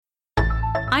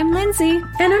I'm Lindsay.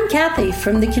 And I'm Kathy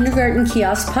from the Kindergarten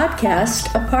Kiosk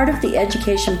Podcast, a part of the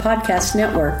Education Podcast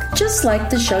Network, just like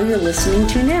the show you're listening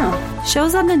to now.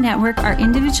 Shows on the network are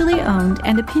individually owned,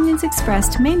 and opinions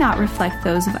expressed may not reflect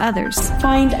those of others.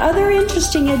 Find other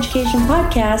interesting education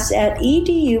podcasts at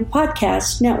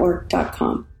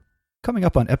edupodcastnetwork.com. Coming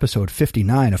up on episode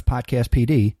 59 of Podcast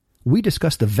PD, we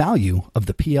discuss the value of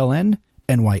the PLN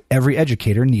and why every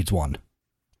educator needs one.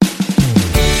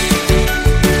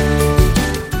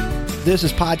 This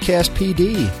is Podcast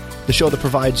PD, the show that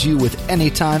provides you with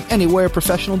anytime, anywhere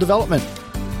professional development.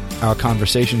 Our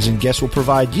conversations and guests will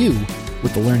provide you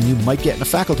with the learning you might get in a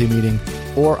faculty meeting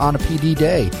or on a PD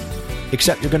day.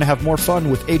 Except you're going to have more fun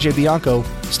with AJ Bianco,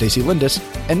 Stacy Lindis,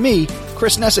 and me,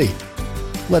 Chris Nessie.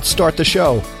 Let's start the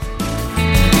show.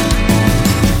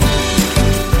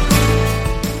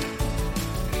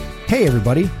 Hey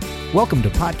everybody, welcome to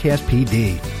Podcast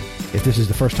PD. If this is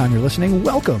the first time you're listening,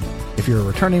 welcome. If you're a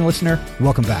returning listener,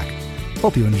 welcome back.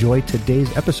 Hope you enjoy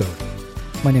today's episode.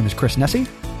 My name is Chris Nessie,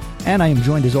 and I am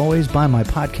joined as always by my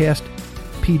podcast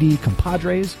PD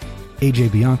compadres,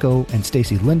 AJ Bianco and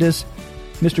Stacy Lindis.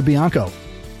 Mr. Bianco,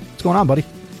 what's going on, buddy?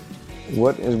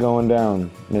 What is going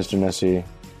down, Mr. Nessie,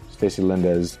 Stacy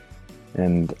Lindis,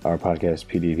 and our podcast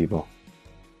PD people?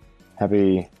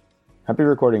 Happy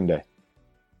recording day.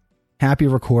 Happy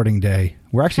recording day.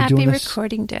 We're actually doing this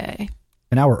recording day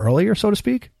an hour earlier, so to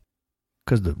speak,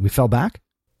 because we fell back.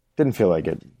 Didn't feel like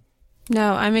it.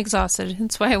 No, I'm exhausted.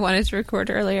 That's why I wanted to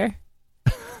record earlier.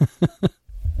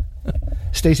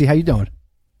 Stacy, how you doing?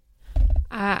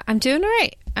 I'm doing all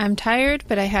right. I'm tired,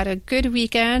 but I had a good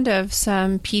weekend of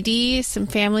some PD, some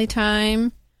family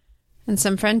time, and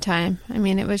some friend time. I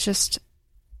mean, it was just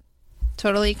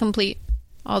totally complete.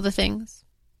 All the things.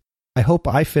 I hope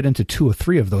I fit into 2 or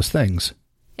 3 of those things.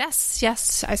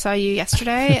 Yes. I saw you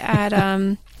yesterday at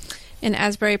in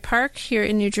Asbury Park here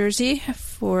in New Jersey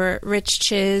for Rich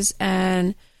Chiz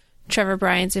and Trevor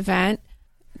Bryan's event.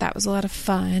 That was a lot of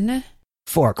fun.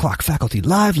 4 o'clock faculty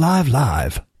live.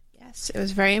 Yes, it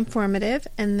was very informative.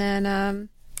 And then, then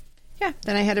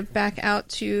I headed back out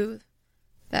to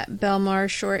that Belmar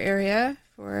Shore area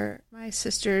for my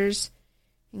sister's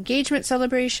engagement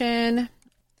celebration.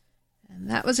 And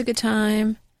that was a good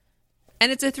time.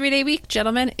 And it's a 3-day week,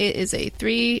 gentlemen. It is a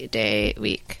 3-day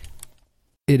week.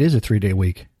 It is a 3-day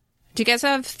week. Do you guys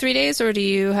have 3 days, or do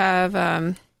you have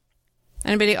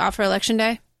anybody off for Election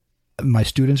Day? My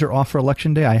students are off for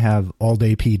Election Day. I have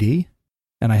all-day PD,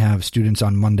 and I have students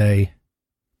on Monday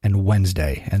and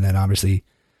Wednesday. And then obviously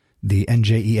the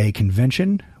NJEA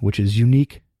convention, which is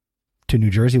unique to New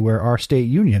Jersey, where our state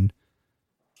union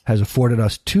has afforded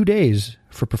us 2 days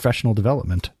for professional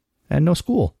development and no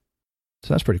school.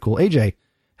 So that's pretty cool. AJ,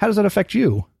 how does that affect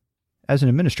you as an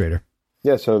administrator?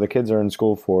 Yeah, so the kids are in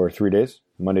school for 3 days,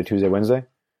 Monday, Tuesday, Wednesday,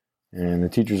 and the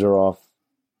teachers are off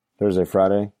Thursday,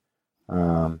 Friday.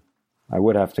 I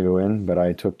would have to go in, but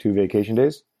I took 2 vacation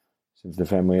days. Since the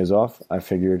family is off, I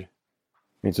figured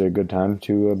it's a good time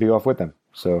to be off with them.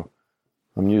 So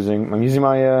I'm using my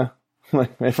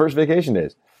my first vacation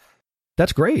days.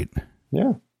 That's great.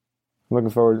 Yeah, I'm looking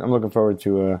forward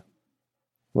to a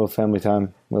little family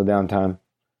time, a little downtime,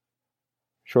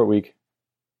 short week.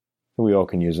 We all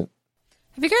can use it.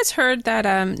 Have you guys heard that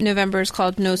November is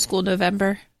called No School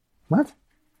November? What?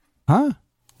 Huh?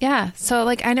 Yeah. So,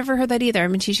 I never heard that either.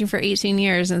 I've been teaching for 18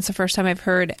 years, and it's the first time I've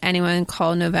heard anyone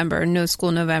call November No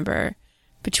School November.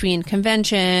 Between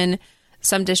convention,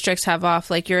 some districts have off,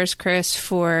 like yours, Chris,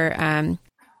 for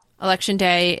Election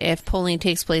Day if polling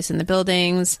takes place in the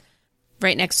buildings.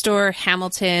 Right next door,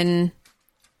 Hamilton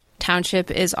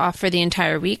Township is off for the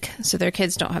entire week, so their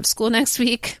kids don't have school next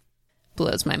week.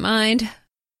 Blows my mind.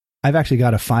 I've actually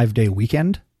got a 5-day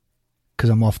weekend because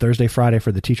I'm off Thursday, Friday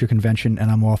for the teacher convention, and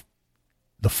I'm off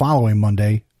the following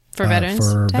Monday for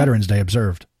Veterans Day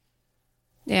observed.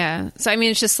 Yeah. So, I mean,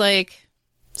 it's just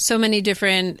so many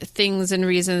different things and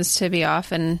reasons to be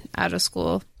off and out of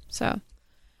school. So,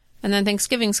 and then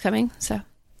Thanksgiving's coming, so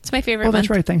it's my favorite month.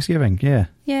 That's right, Thanksgiving, yeah.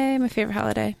 Yay, my favorite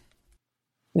holiday.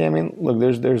 Yeah, I mean, look,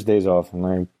 there's days off, and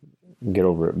I get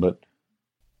over it, but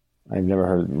I've never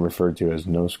heard it referred to as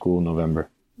No School November.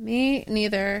 Me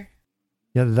neither.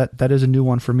 Yeah, that is a new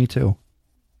one for me too,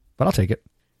 but I'll take it.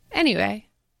 Anyway,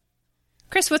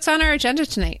 Chris, what's on our agenda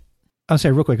tonight? I'll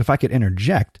say real quick, if I could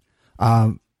interject,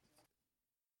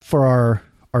 for our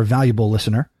valuable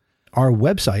listener, our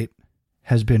website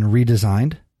has been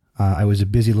redesigned. I was a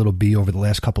busy little bee over the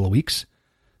last couple of weeks,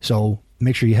 so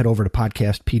make sure you head over to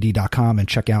podcastpd.com and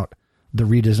check out the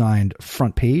redesigned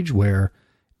front page where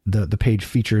the page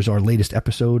features our latest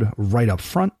episode right up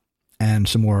front and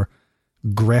some more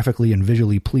graphically and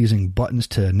visually pleasing buttons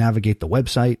to navigate the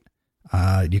website.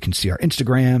 You can see our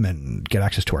Instagram and get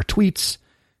access to our tweets.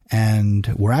 And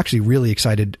we're actually really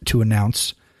excited to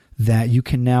announce that you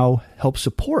can now help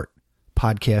support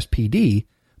Podcast PD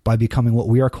by becoming what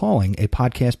we are calling a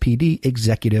Podcast PD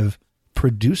executive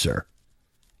producer.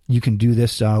 You can do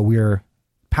this. We're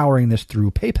powering this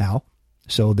through PayPal.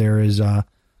 So there is a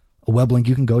web link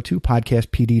you can go to,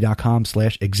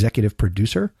 podcastpd.com/executive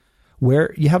producer,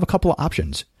 where you have a couple of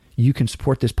options. You can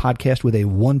support this podcast with a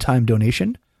one-time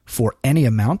donation for any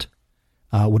amount,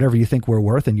 whatever you think we're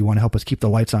worth, and you want to help us keep the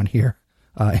lights on here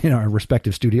in our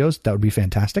respective studios. That would be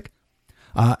fantastic.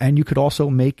 And you could also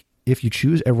make, if you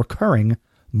choose, a recurring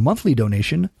monthly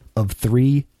donation of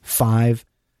 $3, $5,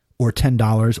 or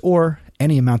 $10, or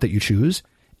any amount that you choose.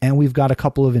 And we've got a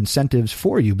couple of incentives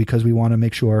for you because we want to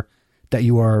make sure that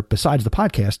you are, besides the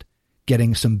podcast,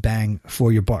 getting some bang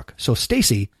for your buck. So,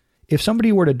 Stacy, if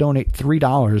somebody were to donate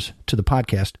 $3 to the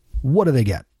podcast, what do they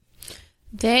get?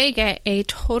 They get a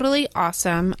totally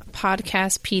awesome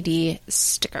Podcast PD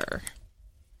sticker.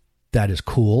 That is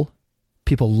cool.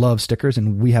 People love stickers,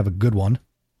 and we have a good one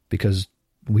because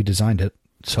we designed it.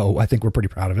 So I think we're pretty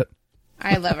proud of it.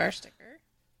 I love our sticker.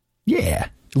 Yeah.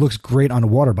 It looks great on a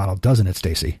water bottle, doesn't it,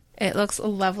 Stacy? It looks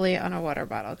lovely on a water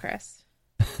bottle, Chris.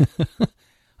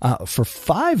 For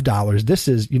 $5, this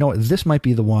is, this might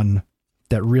be the one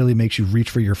that really makes you reach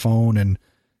for your phone and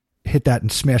hit that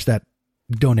and smash that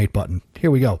donate button.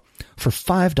 Here we go. For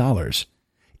 $5,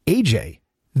 AJ,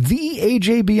 the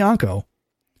AJ Bianco,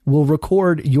 will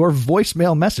record your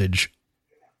voicemail message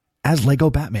as Lego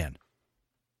Batman,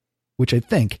 which I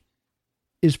think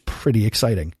is pretty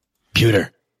exciting.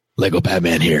 Computer, Lego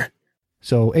Batman here.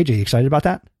 So, AJ, you excited about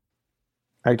that?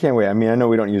 I can't wait. I mean, I know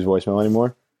we don't use voicemail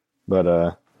anymore,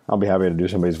 but I'll be happy to do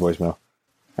somebody's voicemail.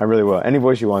 I really will. Any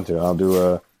voice you want to. I'll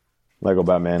do Lego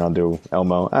Batman. I'll do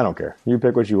Elmo. I don't care. You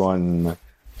pick what you want.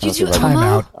 You do Time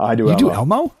Elmo? out. I do You Elmo. do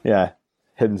Elmo? Yeah.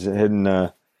 Hidden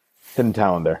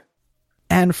talent there.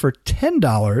 And for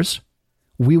 $10,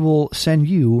 we will send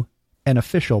you an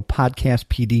official Podcast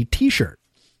PD t-shirt.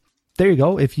 There you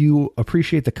go. If you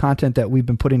appreciate the content that we've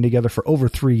been putting together for over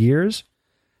 3 years,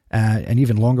 and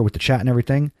even longer with the chat and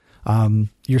everything,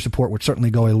 your support would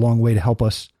certainly go a long way to help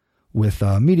us with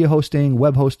media hosting,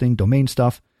 web hosting, domain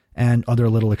stuff, and other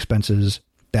little expenses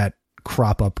that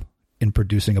crop up in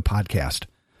producing a podcast.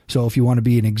 So if you want to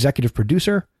be an executive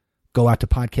producer, go out to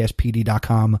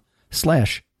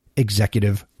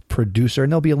podcastpd.com/executive producer,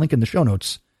 and there'll be a link in the show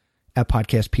notes at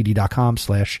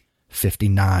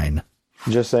podcastpd.com/59.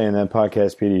 Just saying, that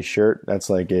Podcast PD shirt, that's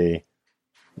like a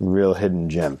real hidden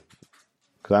gem.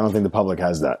 Because I don't think the public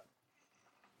has that.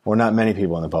 Or not many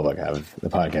people in the public have the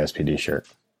Podcast PD shirt.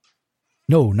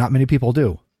 No, not many people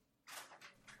do.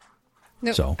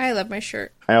 Nope, So. I love my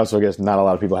shirt. I also guess not a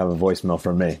lot of people have a voicemail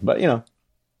from me. But,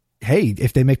 Hey,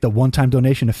 if they make the one-time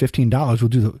donation of $15, we'll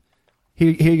do the... Here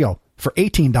you go. For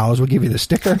 $18, we'll give you the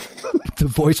sticker, the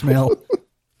voicemail,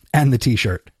 and the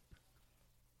t-shirt.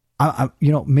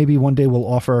 Maybe one day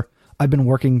we'll offer... I've been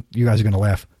working... You guys are going to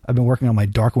laugh. I've been working on my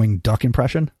Darkwing Duck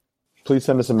impression. please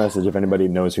send us a message if anybody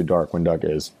knows who Darkwing Duck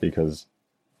is, because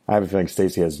I have a feeling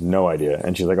Stacy has no idea.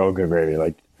 And she's like, oh, good gravy.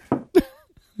 Like,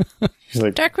 she's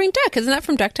like, Darkwing Duck. Isn't that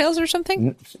from DuckTales or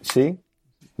something? See?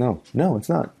 No, it's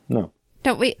not. No.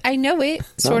 No, wait. I know it,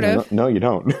 sort of. No, you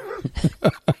don't.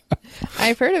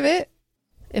 I've heard of it.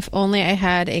 If only I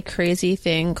had a crazy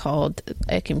thing called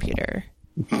a computer.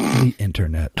 The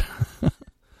internet.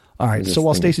 All right. So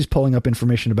while Stacy's pulling up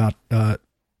information about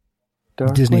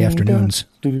Disney Afternoons.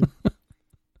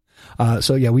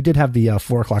 So, yeah, we did have the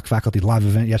 4 o'clock faculty live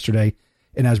event yesterday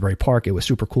in Asbury Park. It was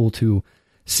super cool to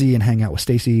see and hang out with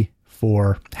Stacy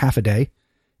for half a day.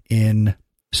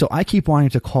 So I keep wanting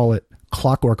to call it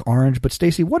Clockwork Orange, but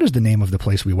Stacy, what is the name of the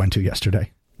place we went to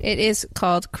yesterday? It is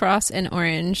called Cross and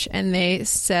Orange, and they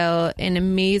sell an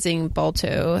amazing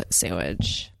Balto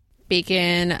sandwich.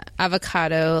 Bacon,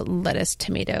 avocado, lettuce,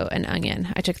 tomato, and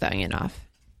onion. I took the onion off.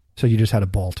 So you just had a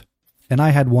Balt. And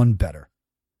I had one better.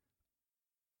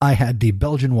 I had the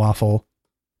Belgian waffle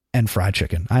and fried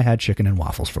chicken. I had chicken and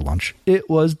waffles for lunch. It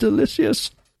was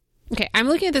delicious. Okay, I'm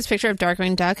looking at this picture of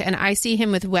Darkwing Duck, and I see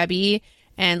him with Webby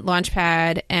and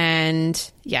Launchpad,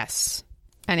 and yes.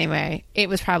 Anyway, it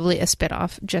was probably a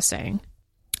spinoff, just saying.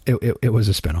 It was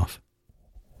a spinoff.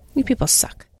 You people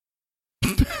suck.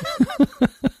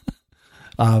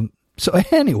 So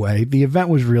anyway, the event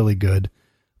was really good.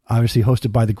 Obviously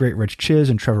hosted by the great Rich Chiz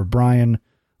and Trevor Bryan,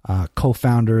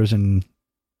 co-founders and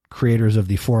creators of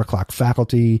the 4 o'clock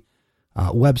faculty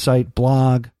website,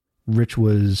 blog. Rich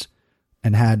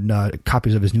had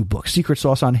copies of his new book, Secret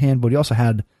Sauce, on hand, but he also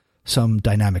had some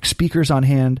dynamic speakers on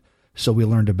hand. So we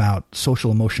learned about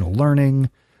social emotional learning.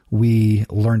 We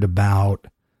learned about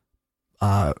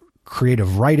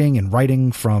creative writing and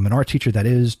writing from an art teacher that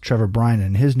is Trevor Bryan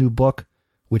in his new book,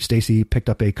 which Stacy picked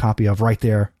up a copy of right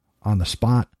there on the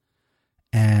spot.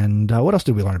 And what else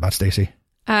did we learn about, Stacy?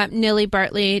 Nilly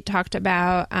Bartley talked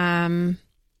about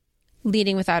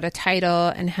leading without a title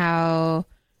and how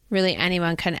really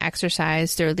anyone can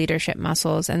exercise their leadership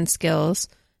muscles and skills,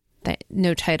 that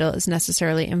no title is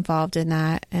necessarily involved in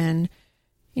that. And,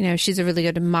 you know, she's a really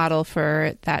good model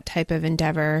for that type of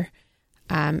endeavor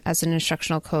as an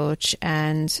instructional coach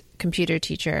and computer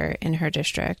teacher in her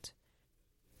district.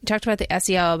 We talked about the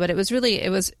SEL, but it was really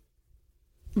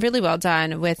well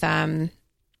done with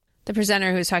the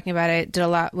presenter who was talking about it did a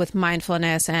lot with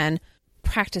mindfulness and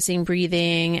practicing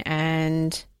breathing,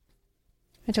 and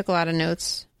I took a lot of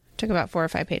notes. Took about 4 or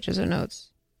 5 pages of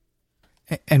notes.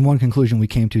 And one conclusion we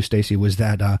came to, Stacy, was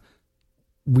that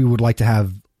we would like to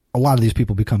have a lot of these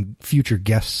people become future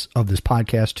guests of this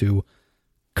podcast to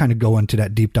kind of go into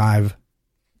that deep dive,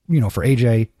 you know, for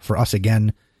AJ, for us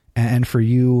again, and for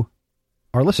you,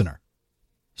 our listener.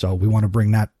 So we want to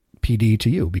bring that PD to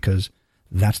you because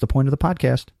that's the point of the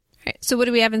podcast. All right. So what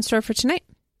do we have in store for tonight?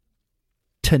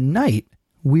 Tonight,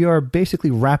 we are basically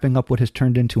wrapping up what has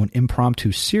turned into an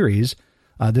impromptu series.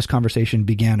 This conversation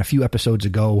began a few episodes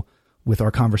ago with our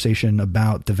conversation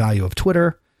about the value of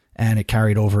Twitter, and it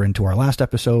carried over into our last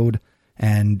episode.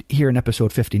 And here in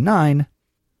episode 59,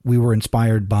 we were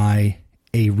inspired by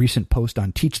a recent post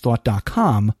on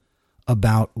teachthought.com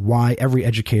about why every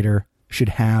educator should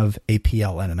have a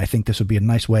PLN. And I think this would be a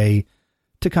nice way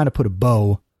to kind of put a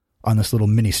bow on this little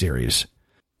mini-series.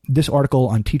 This article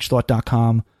on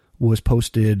teachthought.com was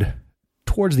posted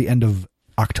towards the end of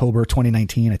October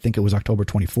 2019. I think it was October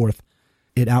 24th.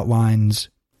 It outlines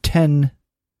 10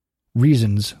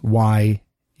 reasons why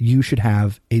you should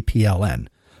have a PLN.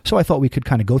 So I thought we could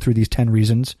kind of go through these 10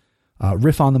 reasons,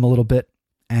 riff on them a little bit,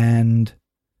 and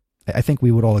I think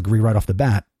we would all agree right off the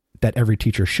bat that every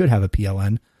teacher should have a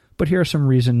PLN. But here are some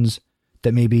reasons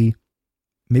that maybe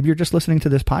you're just listening to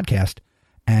this podcast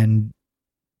and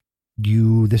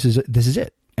this is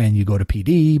it. And you go to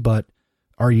PD, but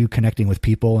are you connecting with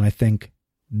people? And I think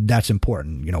that's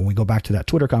important. You know, when we go back to that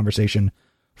Twitter conversation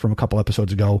from a couple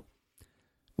episodes ago,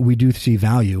 we do see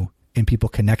value in people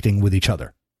connecting with each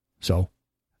other. So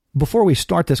before we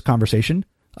start this conversation,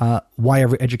 why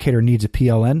every educator needs a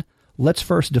PLN, let's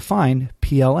first define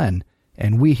PLN.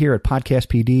 And we here at Podcast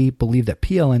PD believe that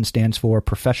PLN stands for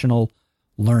Professional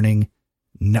Learning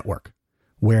Network,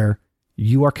 where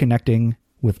you are connecting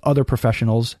with other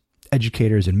professionals,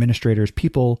 educators, administrators,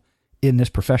 people in this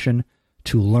profession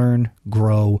to learn,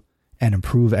 grow, and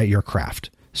improve at your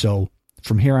craft. So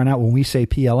from here on out, when we say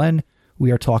PLN,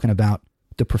 we are talking about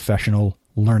the Professional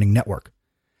Learning Network.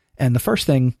 And the first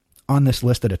thing on this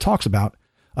list that it talks about,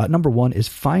 number one, is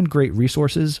find great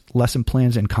resources, lesson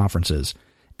plans, and conferences.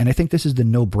 And I think this is the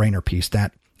no-brainer piece,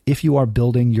 that if you are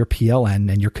building your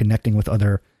PLN and you're connecting with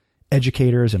other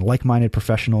educators and like-minded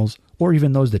professionals, or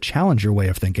even those that challenge your way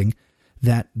of thinking,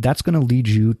 that's going to lead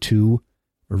you to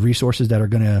resources that are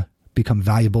going to become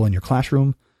valuable in your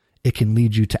classroom. It can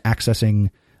lead you to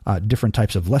accessing different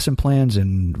types of lesson plans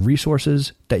and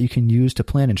resources that you can use to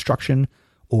plan instruction,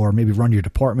 or maybe run your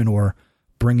department, or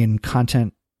bring in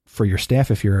content for your staff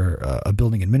if you're a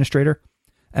building administrator.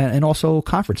 And also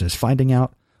conferences, finding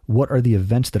out what are the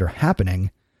events that are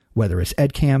happening, whether it's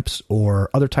ed camps or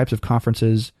other types of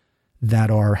conferences that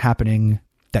are happening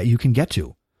that you can get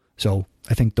to. So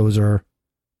I think those are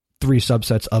 3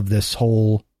 subsets of this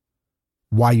whole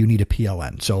why you need a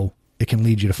PLN. So it can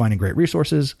lead you to finding great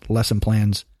resources, lesson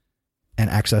plans, and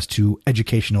access to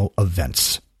educational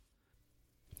events.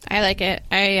 I like it.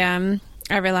 I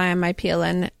rely on my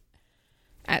PLN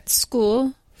at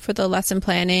school for the lesson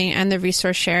planning and the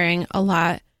resource sharing a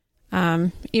lot.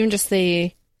 Even just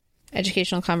the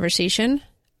educational conversation,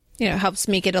 helps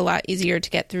make it a lot easier to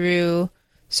get through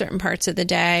certain parts of the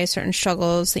day, certain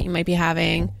struggles that you might be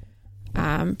having,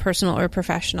 personal or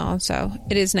professional. So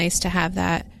it is nice to have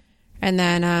that. And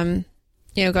then,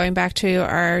 going back to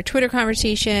our Twitter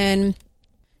conversation,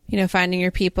 finding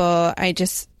your people, I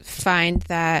just find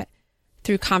that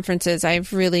through conferences,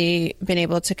 I've really been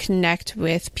able to connect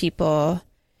with people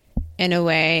in a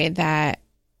way that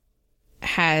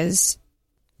has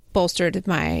bolstered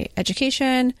my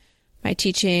education, my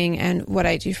teaching, and what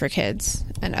I do for kids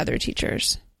and other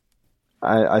teachers.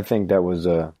 I think that was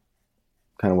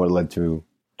kind of what led to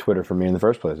Twitter for me in the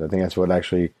first place. I think that's what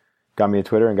actually got me to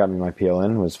Twitter and got me my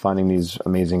PLN, was finding these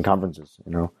amazing conferences,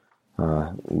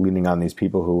 leaning on these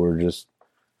people who were just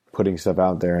putting stuff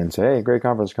out there and say, hey, great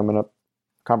conference coming up.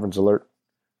 Conference Alert.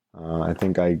 I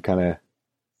think I kind of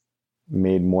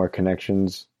made more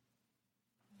connections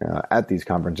at these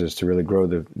conferences to really grow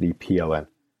the PLN.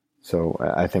 So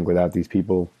I think without these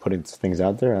people putting things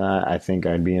out there, I think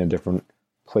I'd be in a different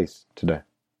place today.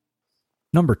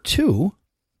 Number 2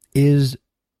 is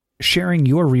sharing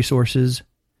your resources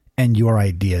and your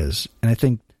ideas. And I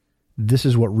think this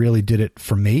is what really did it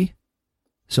for me.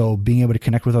 So being able to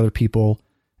connect with other people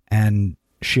and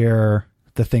share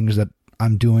the things that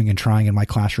I'm doing and trying in my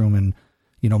classroom, and,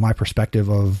 my perspective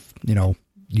of,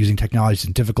 using technology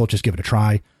isn't difficult, just give it a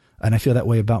try. And I feel that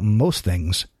way about most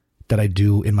things that I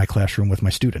do in my classroom with my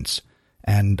students.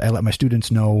 And I let my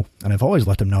students know, and I've always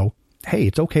let them know, hey,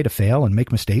 it's okay to fail and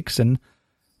make mistakes. And,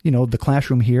 the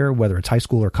classroom here, whether it's high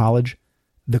school or college,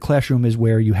 the classroom is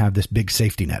where you have this big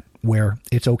safety net where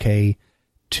it's okay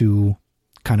to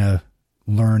kind of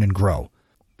learn and grow.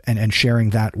 And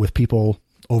sharing that with people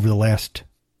over the last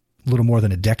little more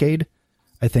than a decade,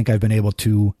 I think I've been able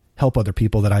to help other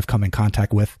people that I've come in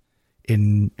contact with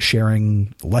in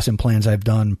sharing lesson plans I've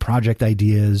done, project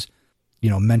ideas,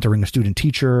 mentoring a student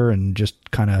teacher, and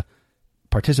just kind of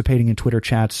participating in Twitter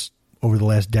chats over the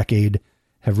last decade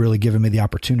have really given me the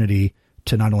opportunity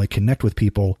to not only connect with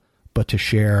people, but to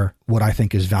share what I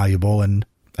think is valuable. And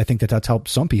I think that that's helped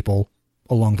some people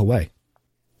along the way.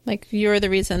 Like, you're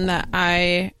the reason that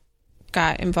I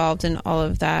got involved in all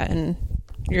of that, and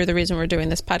you're the reason we're doing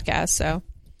this podcast.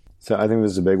 So I think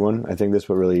this is a big one. I think this is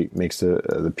what really makes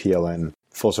the PLN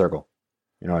full circle.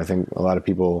 I think a lot of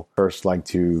people first like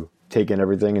to take in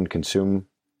everything and consume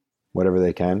whatever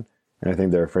they can. And I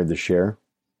think they're afraid to share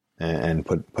and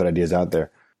put ideas out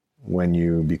there. When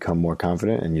you become more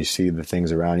confident and you see the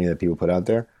things around you that people put out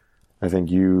there, I think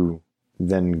you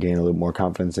then gain a little more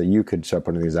confidence that you could start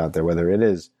putting these out there, whether it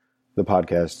is the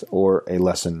podcast or a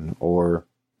lesson or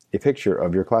a picture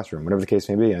of your classroom, whatever the case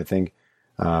may be. I think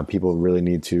people really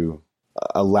need to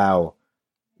allow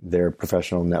their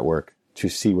professional network to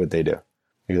see what they do,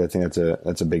 because I think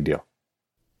that's a big deal.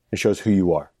 It shows who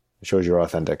you are. It shows you're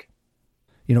authentic.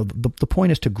 The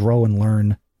point is to grow and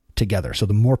learn together. So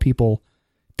the more people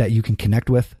that you can connect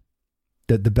with,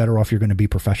 the better off you're going to be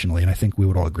professionally. And I think we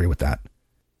would all agree with that.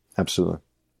 Absolutely.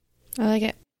 I like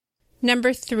it.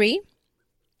 Number 3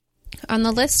 on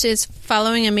the list is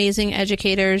following amazing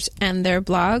educators and their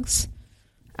blogs.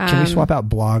 Can we swap out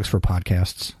blogs for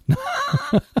podcasts?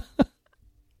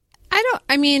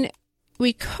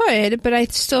 We could, but I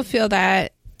still feel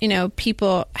that,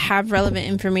 people have relevant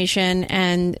information,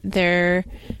 and their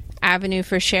avenue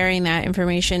for sharing that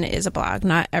information is a blog.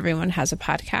 Not everyone has a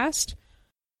podcast.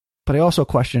 But I also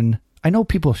question, I know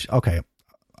people, okay,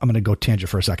 I'm going to go tangent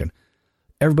for a second.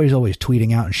 Everybody's always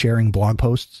tweeting out and sharing blog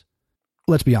posts.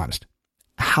 Let's be honest.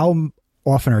 How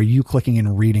often are you clicking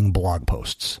and reading blog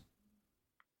posts?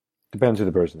 Depends who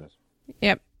the person is.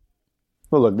 Yep.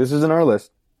 Well, look, this isn't our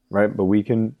list, right? But we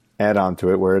can add on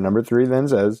to it where number 3 then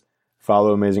says,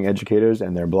 follow amazing educators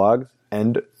and their blogs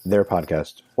and their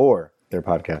podcasts, or their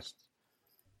podcasts.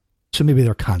 So maybe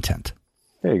their content.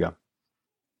 There you go.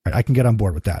 Right, I can get on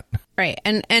board with that. Right.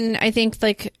 And I think,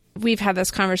 like, we've had this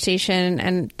conversation,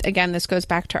 and again, this goes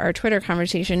back to our Twitter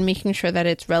conversation, making sure that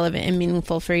it's relevant and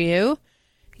meaningful for you.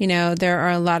 There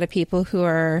are a lot of people who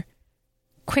are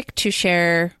quick to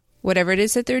share whatever it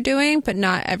is that they're doing, but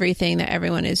not everything that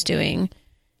everyone is doing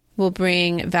will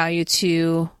bring value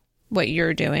to what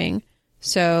you're doing.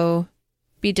 So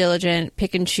be diligent,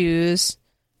 pick and choose.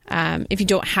 If you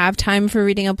don't have time for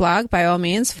reading a blog, by all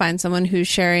means, find someone who's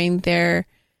sharing their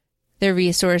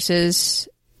resources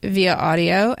via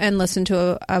audio and listen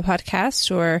to a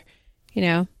podcast, or,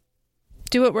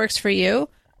 do what works for you.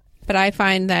 But I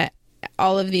find that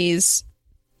all of these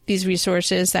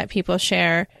resources that people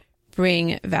share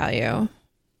bring value.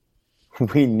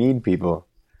 We need people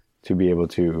to be able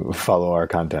to follow our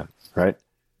content, right?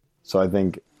 So I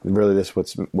think really this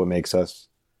is what makes us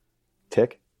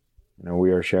tick.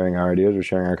 We are sharing our ideas, we're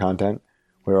sharing our content.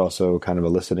 We're also kind of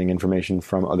eliciting information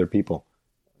from other people.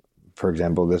 For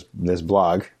example, this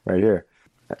blog right here.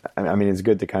 I mean, it's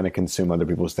good to kind of consume other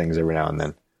people's things every now and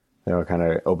then. It kind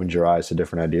of opens your eyes to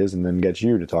different ideas and then gets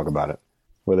you to talk about it,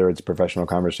 whether it's professional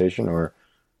conversation or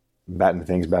batting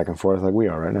things back and forth like we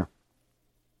are right now.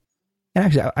 And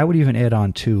actually, I would even add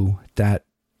on too that,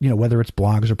 whether it's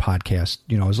blogs or podcasts,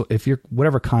 if you're,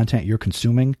 whatever content you're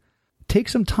consuming, take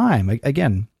some time.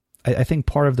 Again, I think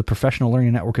part of the professional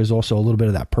learning network is also a little bit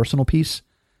of that personal piece.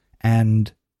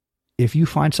 And if you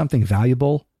find something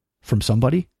valuable from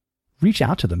somebody, reach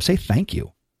out to them, say thank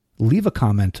you, leave a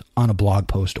comment on a blog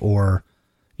post, or,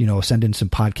 send in some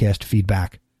podcast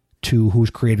feedback to who's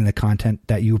creating the content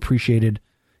that you appreciated,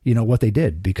 what they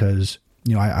did, because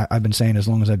I've been saying as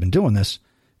long as I've been doing this,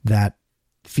 that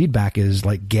feedback is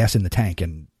like gas in the tank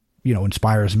and,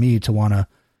 inspires me to want to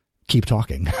keep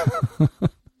talking.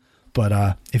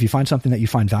 But if you find something that you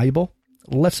find valuable,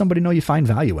 let somebody know you find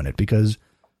value in it, because,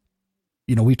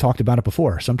 we talked about it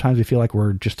before. Sometimes we feel like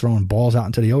we're just throwing balls out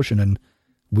into the ocean and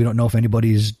we don't know if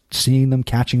anybody's seeing them,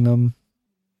 catching them.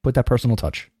 Put that personal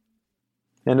touch.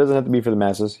 And it doesn't have to be for the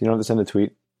masses. You don't have to send a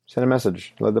tweet. Send a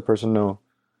message. Let the person know,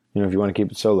 if you want to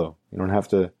keep it solo. You don't have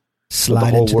to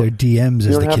slide into their DMs, as the kids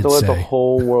say. You don't have to let the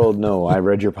whole world know, I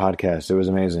read your podcast. It was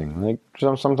amazing. Like,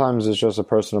 sometimes it's just a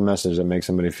personal message that makes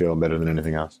somebody feel better than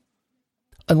anything else.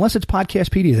 Unless it's Podcast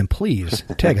PD, then please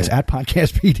tag us at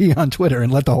Podcast PD on Twitter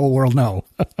and let the whole world know.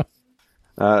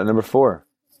 Number 4,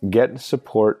 get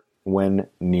support when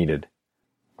needed.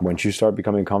 Once you start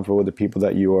becoming comfortable with the people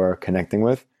that you are connecting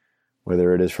with,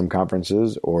 whether it is from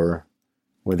conferences or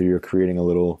whether you're creating a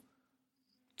little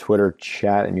Twitter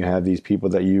chat and you have these people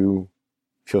that you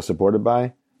feel supported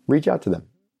by, reach out to them.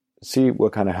 See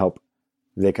what kind of help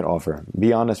they can offer.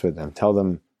 Be honest with them. Tell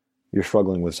them you're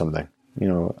struggling with something.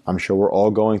 I'm sure we're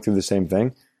all going through the same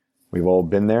thing. We've all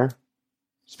been there.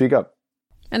 Speak up.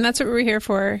 And that's what we're here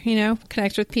for,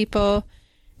 connect with people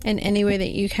in any way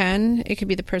that you can. It could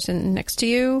be the person next to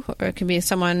you, or it could be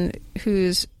someone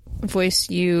whose voice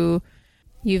you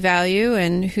value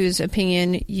and whose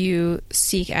opinion you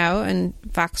seek out. And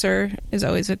Voxer is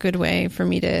always a good way for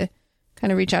me to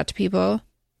kind of reach out to people.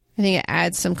 I think it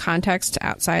adds some context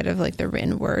outside of like the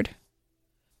written word.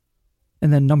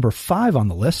 And then number 5 on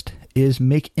the list is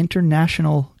make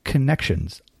international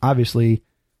connections. Obviously,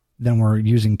 then we're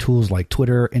using tools like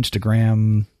Twitter,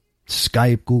 Instagram,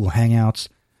 Skype, Google Hangouts,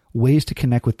 ways to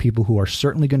connect with people who are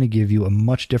certainly going to give you a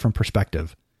much different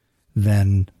perspective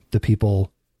than the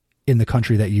people in the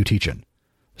country that you teach in.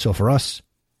 So for us,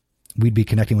 we'd be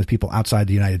connecting with people outside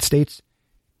the United States.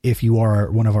 If you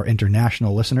are one of our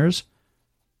international listeners,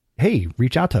 hey,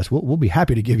 reach out to us. We'll be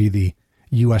happy to give you the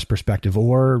U.S. perspective,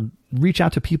 or reach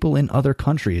out to people in other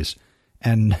countries.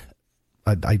 And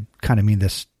I kind of mean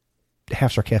this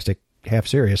half sarcastic, half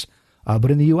serious. But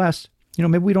in the U.S.,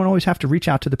 maybe we don't always have to reach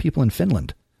out to the people in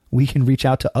Finland. We can reach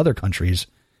out to other countries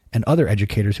and other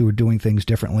educators who are doing things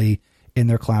differently in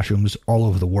their classrooms all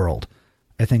over the world.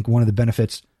 I think one of the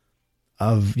benefits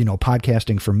of,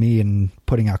 podcasting for me and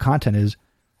putting out content is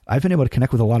I've been able to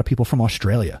connect with a lot of people from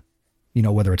Australia,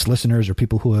 whether it's listeners or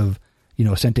people who have,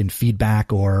 sent in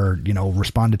feedback or,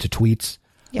 responded to tweets.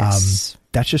 Yes.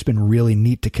 That's just been really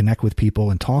neat to connect with people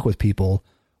and talk with people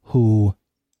who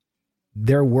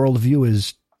their worldview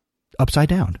is upside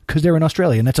down because they're in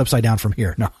Australia and that's upside down from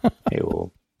here.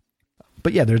 No.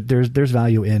 But yeah, there's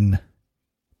value in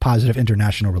positive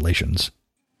international relations.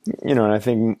 And I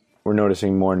think we're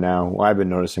noticing more now. Well, I've been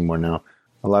noticing more now.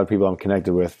 A lot of people I'm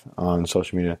connected with on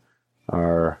social media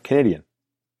are Canadian.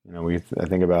 I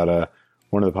think about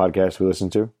one of the podcasts we listen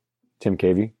to, Tim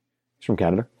Cavey. He's from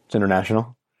Canada. It's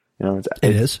international.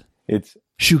 It's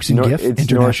Shooks and GIF,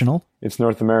 international. It's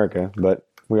North America, but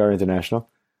we are international.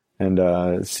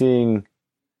 And seeing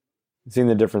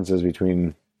the differences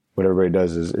between what everybody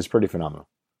does is pretty phenomenal.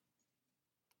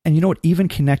 And you know what? Even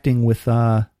connecting with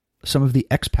some of the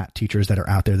expat teachers that are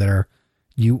out there that are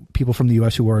people from the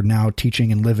U.S. who are now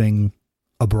teaching and living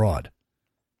abroad,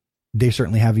 they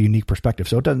certainly have a unique perspective.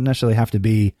 So it doesn't necessarily have to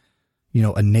be,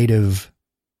 a native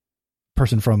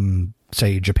person from,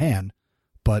 say, Japan,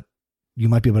 but you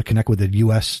might be able to connect with a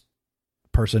U.S.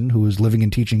 person who is living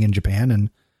and teaching in Japan, and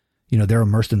they're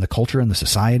immersed in the culture and the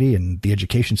society and the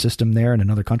education system there in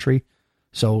another country.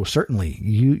 So certainly,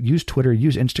 you use Twitter,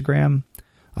 use Instagram,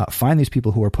 find these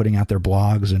people who are putting out their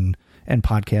blogs and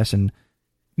podcasts, and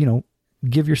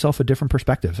give yourself a different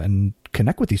perspective and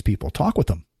connect with these people, talk with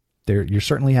them. You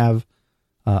certainly have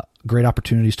great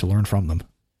opportunities to learn from them.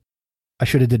 I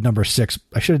should have did number 6,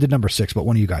 but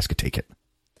one of you guys could take it.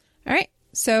 All right.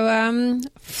 So,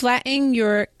 flattening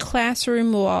your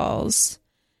classroom walls.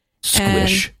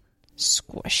 Squish.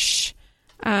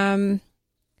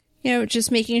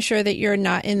 Just making sure that you're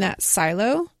not in that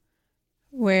silo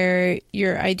where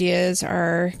your ideas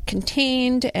are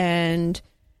contained and,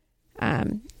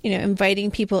 inviting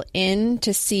people in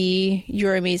to see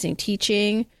your amazing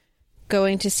teaching,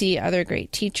 going to see other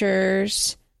great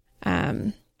teachers.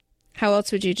 How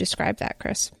else would you describe that,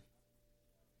 Chris?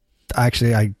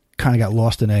 Actually, I kind of got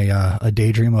lost in a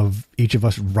daydream of each of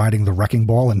us riding the wrecking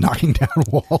ball and knocking down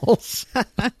walls.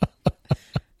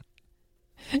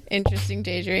 Interesting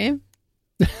daydream.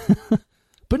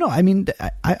 But no, I mean,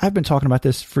 I've been talking about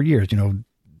this for years.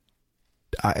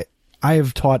 I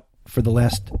have taught for the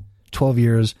last 12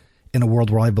 years in a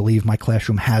world where I believe my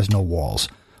classroom has no walls,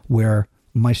 where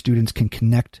my students can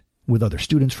connect with other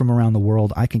students from around the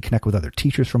world. I can connect with other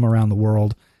teachers from around the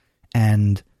world.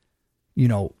 And, you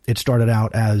know, it started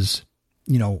out as,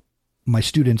 you know, my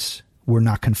students were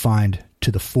not confined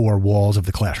to the four walls of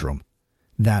the classroom,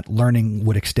 that learning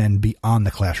would extend beyond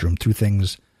the classroom through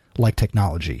things like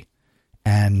technology.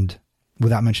 And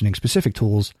without mentioning specific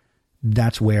tools,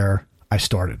 that's where I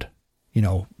started, you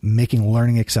know, making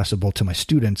learning accessible to my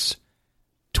students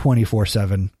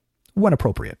 24/7 when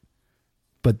appropriate.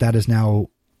 But that has now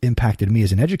impacted me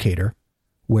as an educator,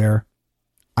 where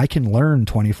I can learn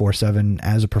 24/7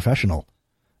 as a professional.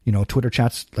 You know, Twitter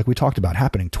chats, like we talked about,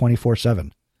 happening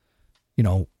 24/7, you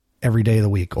know, every day of the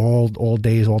week, all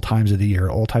days, all times of the year,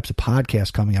 all types of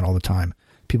podcasts coming out all the time,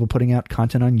 people putting out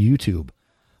content on YouTube.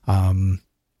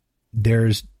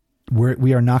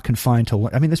 We are not confined to,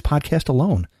 I mean, this podcast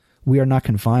alone, we are not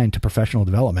confined to professional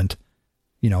development,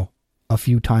 you know, a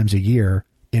few times a year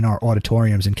in our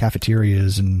auditoriums and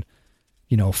cafeterias and,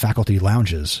 you know, faculty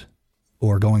lounges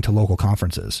or going to local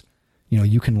conferences. You know,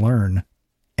 you can learn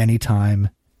anytime,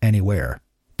 anywhere,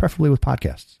 preferably with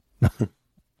podcasts.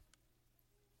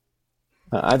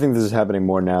 I think this is happening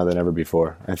more now than ever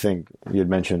before. I think you had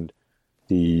mentioned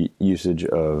the usage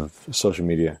of social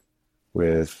media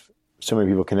with so many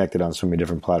people connected on so many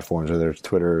different platforms, whether it's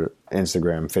Twitter,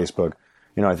 Instagram, Facebook.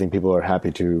 You know, I think people are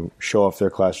happy to show off their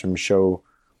classroom, show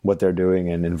what they're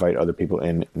doing, and invite other people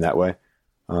in that way.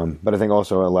 But I think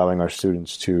also allowing our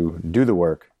students to do the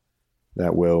work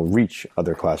that will reach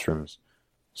other classrooms.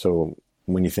 So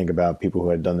when you think about people who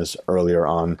had done this earlier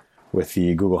on with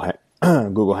the Google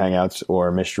Hangouts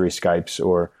or mystery Skypes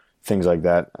or things like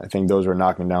that, I think those are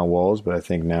knocking down walls. But I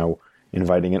think now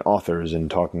inviting in authors and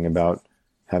talking about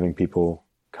having people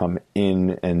come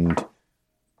in and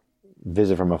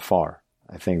visit from afar,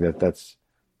 I think that's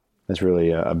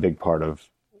really a big part of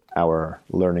our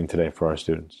learning today for our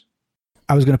students.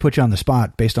 I was going to put you on the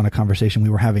spot based on a conversation we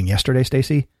were having yesterday,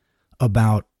 Stacy,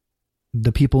 about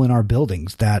the people in our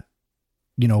buildings that,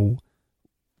 you know,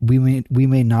 we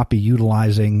may not be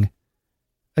utilizing.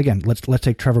 Again, let's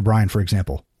take Trevor Bryan, for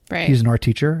example. Right. He's an art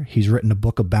teacher. He's written a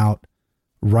book about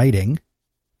writing,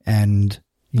 and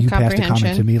you passed a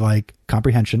comment to me like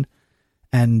comprehension.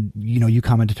 And, you know, you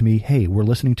commented to me, hey, we're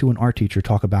listening to an art teacher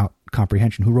talk about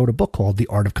comprehension who wrote a book called The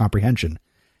Art of Comprehension.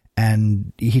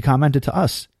 And he commented to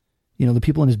us, you know, the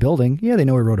people in his building, yeah, they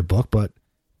know he wrote a book, but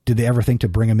did they ever think to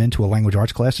bring him into a language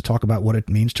arts class to talk about what it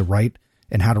means to write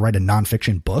and how to write a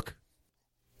nonfiction book?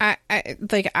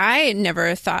 I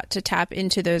never thought to tap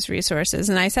into those resources.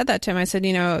 And I said that to him. I said,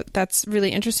 you know, that's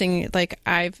really interesting. Like,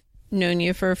 I've known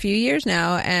you for a few years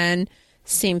now, and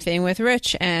same thing with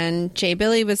Rich, and Jay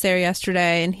Billy was there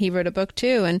yesterday and he wrote a book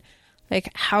too. And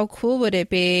like, how cool would it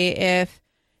be if,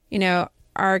 you know,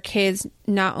 our kids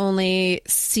not only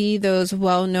see those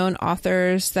well-known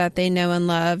authors that they know and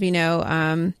love, you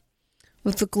know,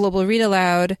 with the Global Read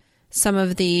Aloud, some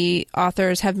of the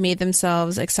authors have made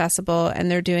themselves accessible, and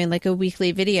they're doing like a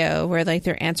weekly video where like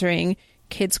they're answering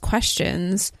kids'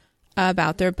 questions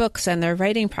about their books and their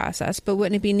writing process. But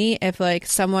wouldn't it be neat if like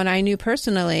someone I knew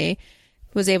personally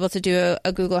was able to do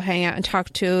a Google Hangout and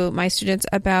talk to my students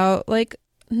about like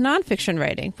nonfiction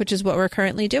writing, which is what we're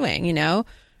currently doing, you know?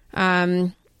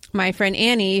 My friend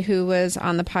Annie, who was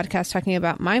on the podcast talking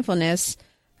about mindfulness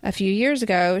a few years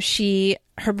ago,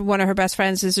 one of her best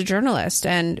friends is a journalist,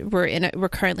 and we're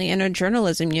currently in a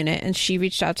journalism unit, and she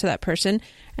reached out to that person,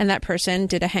 and that person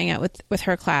did a hangout with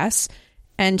her class,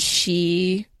 and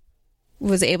she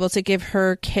was able to give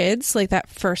her kids like that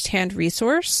firsthand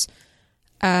resource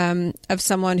of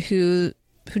someone who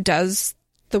does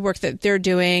the work that they're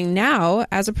doing now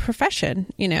as a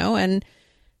profession, you know. And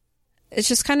it's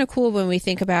just kind of cool when we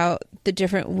think about the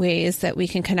different ways that we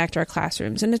can connect our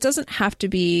classrooms. And it doesn't have to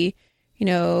be, you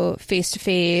know,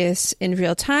 face-to-face in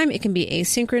real time. It can be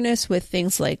asynchronous with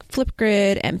things like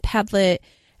Flipgrid and Padlet.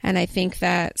 And I think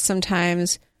that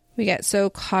sometimes we get so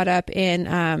caught up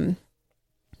in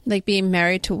like being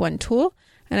married to one tool.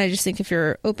 And I just think if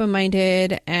you're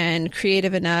open-minded and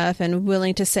creative enough and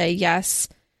willing to say yes,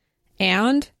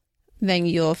 and then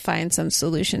you'll find some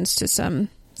solutions to some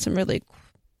really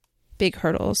big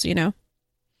hurdles, you know.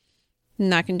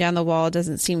 Knocking down the wall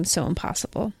doesn't seem so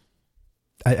impossible.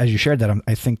 As you shared that,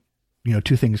 I think, you know,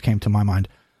 two things came to my mind.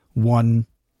 One,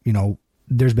 you know,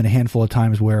 there's been a handful of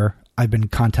times where I've been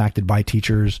contacted by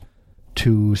teachers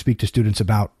to speak to students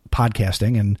about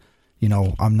podcasting, and, you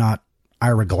know, I'm not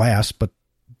Ira Glass, but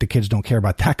the kids don't care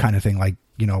about that kind of thing, like,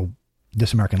 you know,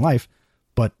 This American Life.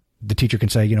 But the teacher can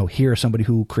say, you know, here's somebody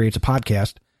who creates a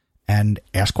podcast, and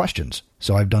ask questions.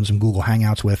 So I've done some Google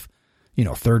Hangouts with, you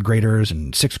know, third graders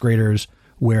and sixth graders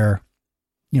where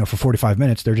for 45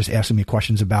 minutes, they're just asking me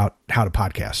questions about how to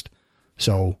podcast.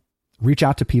 So reach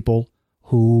out to people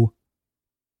who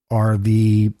are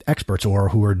the experts or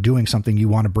who are doing something you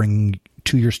want to bring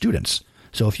to your students.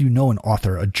 So if you know an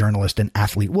author, a journalist, an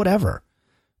athlete, whatever,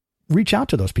 reach out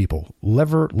to those people.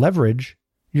 Leverage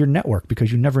your network,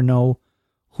 because you never know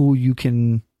who you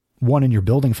can, one, in your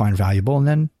building find valuable, and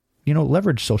then,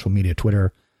 leverage social media,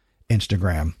 Twitter,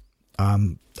 Instagram.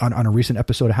 On a recent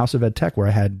episode of House of Ed Tech where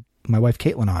I had my wife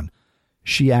Caitlin on,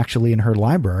 she actually, in her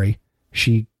library,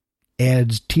 she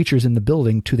adds teachers in the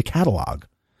building to the catalog.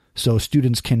 So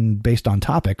students can, based on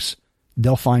topics,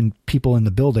 they'll find people in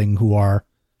the building who are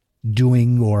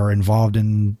doing or involved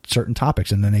in certain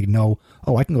topics. And then they know,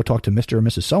 oh, I can go talk to Mr. or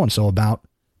Mrs. So-and-so about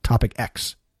topic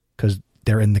X because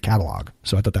they're in the catalog.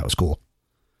 So I thought that was cool.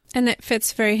 And it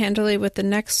fits very handily with the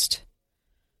next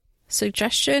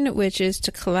suggestion, which is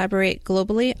to collaborate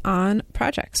globally on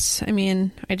projects. I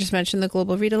mean, I just mentioned the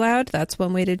Global Read Aloud. That's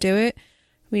one way to do it.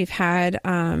 We've had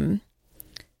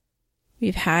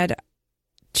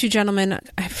two gentlemen,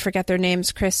 I forget their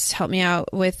names. Chris, help me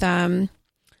out with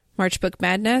March Book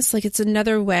Madness. Like, it's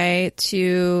another way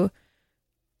to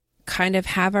kind of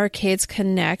have our kids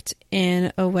connect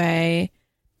in a way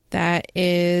that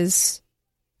is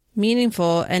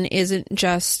meaningful and isn't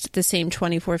just the same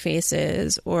 24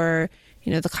 faces or,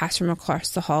 the classroom across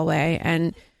the hallway,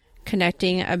 and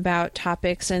connecting about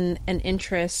topics and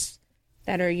interests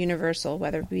that are universal,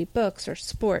 whether it be books or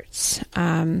sports.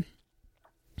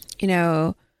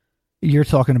 You're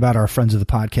talking about our friends of the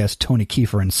podcast, Tony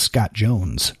Kiefer and Scott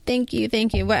Jones. Thank you.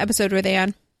 What episode were they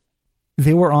on?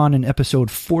 They were on in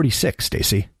episode 46,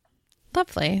 Stacey.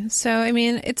 Lovely. So, I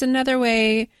mean, it's another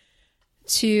way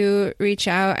to reach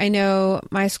out. I know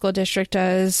my school district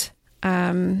does.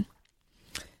 In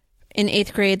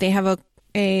 8th grade, they have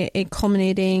a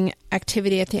culminating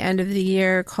activity at the end of the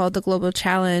year called the Global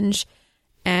Challenge.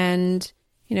 And,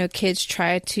 kids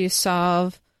try to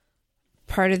solve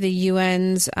part of the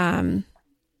UN's, they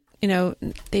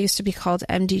used to be called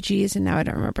MDGs, and now I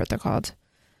don't remember what they're called.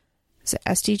 Is it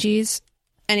SDGs?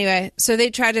 Anyway, so they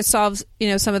try to solve,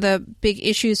 some of the big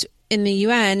issues in the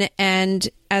UN, and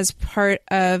as part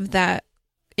of that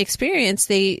experience,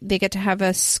 they get to have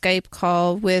a Skype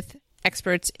call with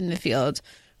experts in the field,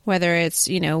 whether it's,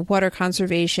 water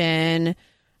conservation,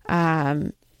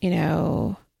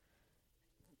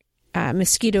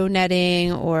 mosquito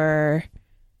netting, or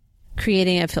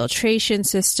creating a filtration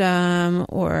system,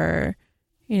 or,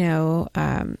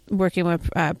 working with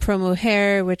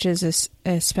ProMujer, which is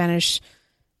a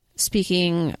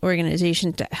Spanish-speaking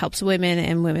organization that helps women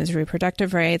and women's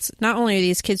reproductive rights. Not only are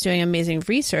these kids doing amazing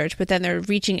research, but then they're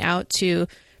reaching out to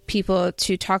people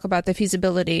to talk about the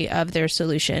feasibility of their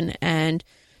solution and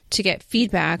to get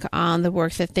feedback on the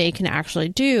work that they can actually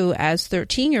do as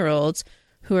 13-year-olds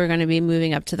who are going to be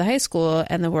moving up to the high school,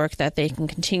 and the work that they can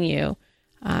continue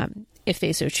if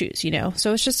they so choose,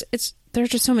 So there's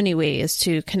just so many ways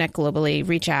to connect globally,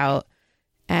 reach out,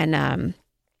 and,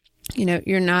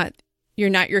 you're not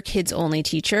your kid's only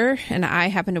teacher. And I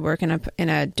happen to work in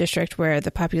a district where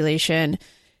the population,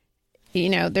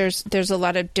 there's a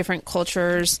lot of different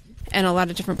cultures and a lot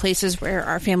of different places where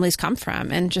our families come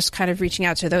from, and just kind of reaching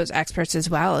out to those experts as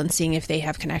well and seeing if they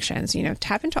have connections.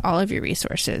 Tap into all of your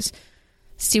resources,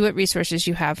 see what resources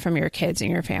you have from your kids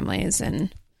and your families.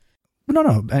 And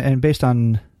no. And based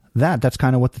on that's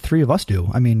kind of what the three of us do.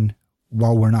 I mean,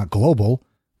 while we're not global,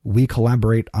 we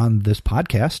collaborate on this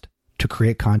podcast to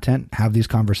create content, have these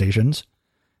conversations.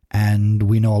 And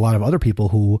we know a lot of other people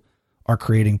who are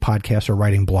creating podcasts or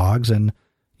writing blogs, and,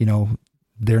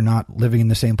 they're not living in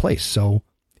the same place. So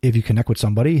if you connect with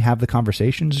somebody, have the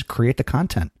conversations, create the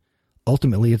content.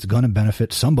 Ultimately, it's going to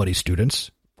benefit somebody's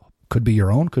students. Could be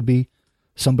your own, could be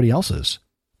somebody else's.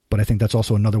 But I think that's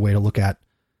also another way to look at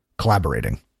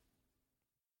collaborating.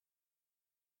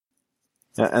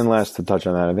 And last, to touch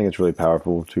on that, I think it's really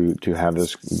powerful to have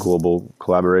this global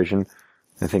collaboration.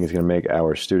 I think it's going to make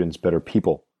our students better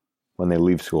people when they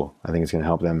leave school. I think it's going to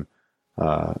help them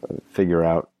figure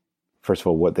out, first of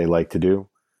all, what they like to do,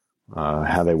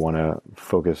 how they want to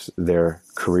focus their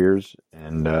careers,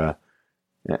 and how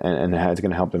it's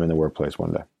going to help them in the workplace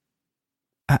one day.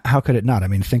 How could it not? I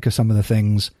mean, think of some of the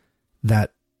things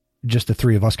that just the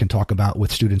three of us can talk about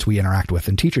with students we interact with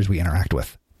and teachers we interact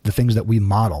with, the things that we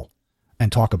model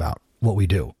and talk about what we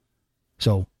do.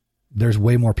 So there's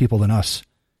way more people than us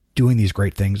doing these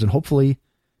great things. And hopefully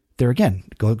there again,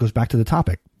 it goes back to the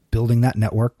topic, building that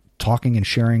network, talking and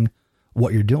sharing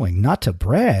what you're doing, not to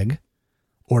brag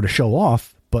or to show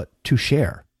off, but to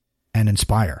share and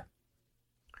inspire.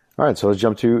 All right. So let's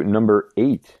jump to number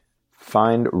 8,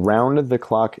 find round the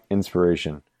clock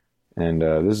inspiration. And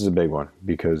this is a big one,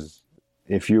 because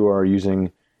if you are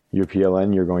using your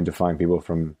PLN, you're going to find people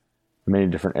from many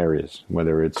different areas,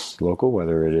 whether it's local,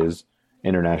 whether it is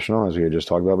international, as we had just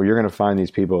talked about. But you're going to find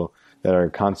these people that are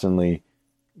constantly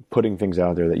putting things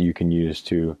out there that you can use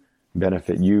to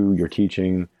benefit you, your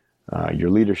teaching, your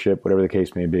leadership, whatever the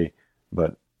case may be.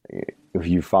 But if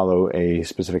you follow a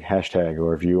specific hashtag,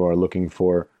 or if you are looking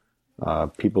for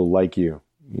people like you,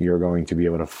 you're going to be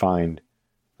able to find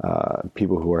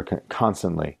people who are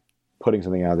constantly putting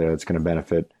something out there that's going to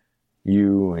benefit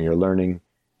you and your learning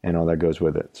and all that goes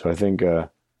with it. So I think the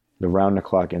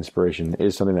round-the-clock inspiration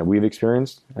is something that we've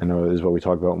experienced. I know this is what we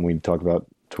talked about when we talked about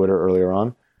Twitter earlier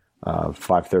on.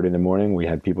 5:30 in the morning, we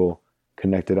had people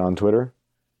connected on Twitter.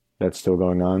 That's still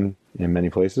going on in many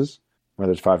places.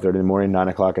 Whether it's 5:30 in the morning, 9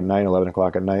 o'clock at night, 11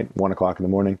 o'clock at night, 1 o'clock in the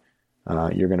morning,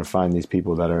 you're going to find these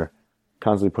people that are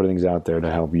constantly putting things out there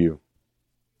to help you.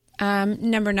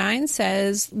 Number 9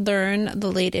 says, learn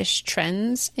the latest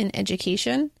trends in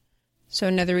education. So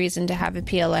another reason to have a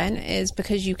PLN is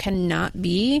because you cannot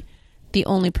be the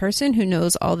only person who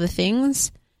knows all the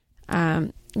things.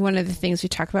 One of the things we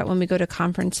talk about when we go to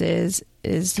conferences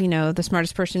is, the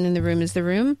smartest person in the room is the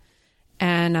room.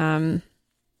 And,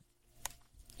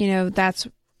 that's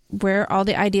where all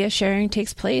the idea sharing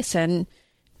takes place, and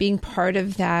being part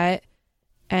of that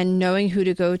and knowing who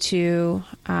to go to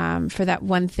for that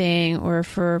one thing or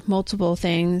for multiple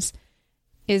things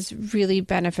is really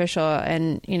beneficial.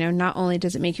 And, not only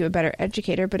does it make you a better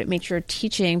educator, but it makes your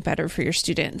teaching better for your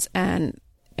students. And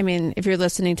I mean, if you're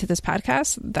listening to this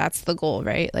podcast, that's the goal,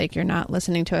 right? Like, you're not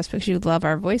listening to us because you love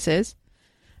our voices.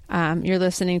 You're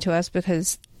listening to us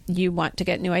because you want to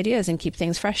get new ideas and keep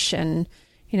things fresh. And,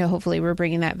 hopefully we're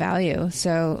bringing that value.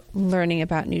 So learning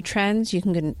about new trends, you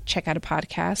can check out a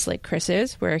podcast like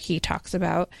Chris's, where he talks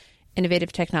about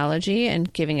innovative technology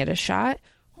and giving it a shot.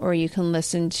 Or you can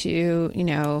listen to,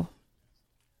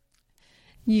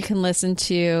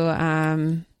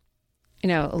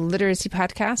 a literacy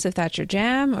podcast if that's your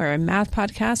jam, or a math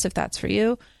podcast if that's for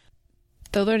you.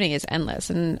 The learning is endless.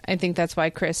 And I think that's why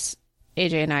Chris,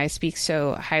 AJ, and I speak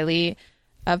so highly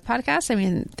of podcasts. I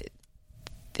mean,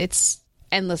 it's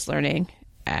endless learning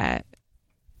with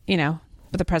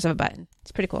the press of a button.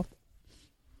 It's pretty cool.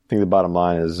 I think the bottom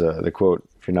line is the quote,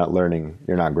 if you're not learning,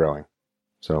 you're not growing.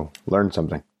 So learn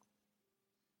something.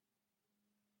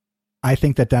 I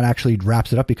think that actually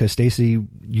wraps it up, because Stacy,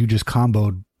 you just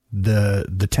comboed the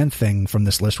 10th thing from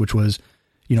this list, which was,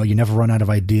 you never run out of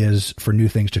ideas for new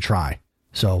things to try.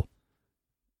 So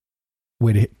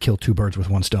way to kill two birds with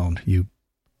one stone, you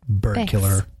bird Thanks.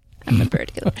 Killer. I'm a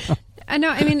bird killer. I know.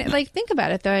 I mean, think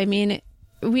about it though. I mean,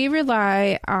 we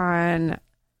rely on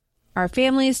our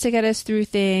families to get us through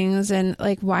things, and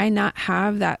why not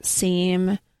have that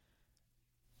same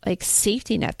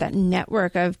safety net, that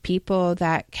network of people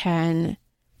that can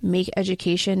make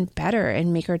education better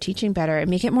and make our teaching better and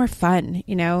make it more fun.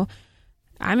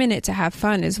 I'm in it to have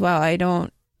fun as well. I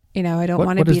don't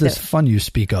want to be What is this fun you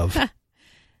speak of?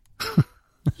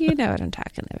 You know what I'm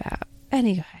talking about.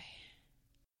 Anyway.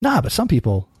 Nah, but some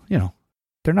people,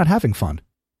 they're not having fun.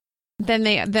 Then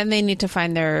they need to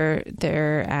find their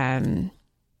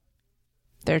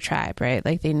tribe, right?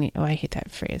 They need, I hate that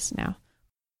phrase now.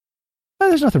 Well,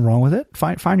 there's nothing wrong with it.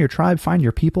 Find your tribe, find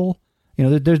your people.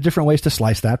 There's different ways to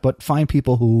slice that, but find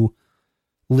people who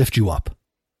lift you up.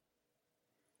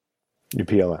 Your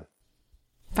PLN.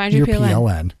 Find your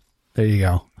PLN. There you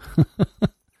go.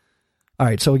 All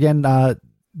right. So again,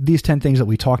 these 10 things that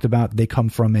we talked about, they come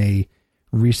from a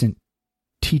recent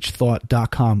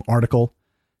teachthought.com article,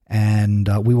 and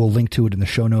we will link to it in the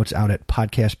show notes out at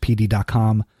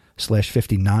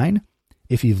podcastpd.com/59.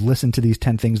 If you've listened to these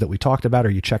 10 things that we talked about, or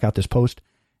you check out this post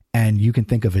and you can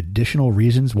think of additional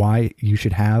reasons why you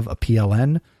should have a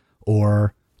PLN,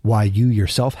 or why you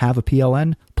yourself have a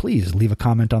PLN, please leave a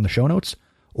comment on the show notes,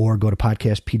 or go to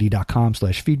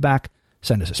podcastpd.com/feedback,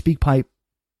 send us a speak pipe,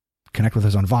 connect with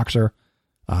us on Voxer,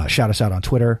 shout us out on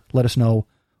Twitter, let us know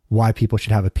why people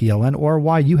should have a PLN, or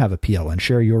why you have a PLN.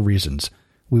 Share your reasons.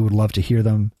 We would love to hear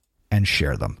them and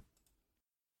share them.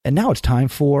 And now it's time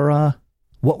for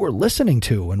what we're listening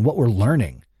to and what we're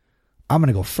learning. I'm going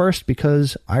to go first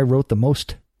because I wrote the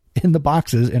most in the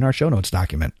boxes in our show notes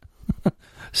document.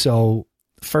 So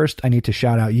first, I need to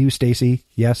shout out you, Stacy.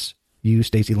 Yes, you,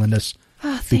 Stacy Lindus,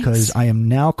 because I am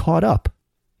now caught up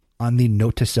on the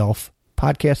Note to Self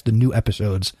podcast, the new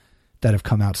episodes that have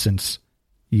come out since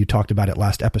you talked about it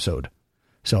last episode.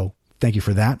 So thank you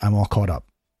for that. I'm all caught up.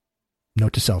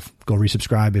 Note to self, go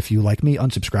resubscribe if you, like me,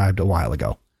 unsubscribed a while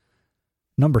ago.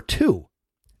 Number 2,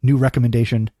 new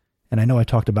recommendation. And I know I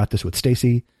talked about this with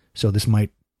Stacy, so this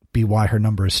might be why her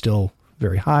number is still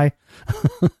very high,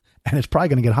 and it's probably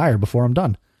going to get higher before I'm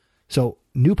done. So,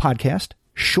 new podcast,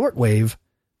 Shortwave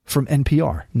from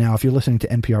NPR. Now, if you're listening to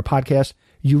NPR podcasts,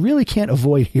 you really can't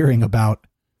avoid hearing about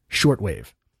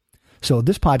Shortwave. So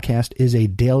this podcast is a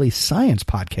daily science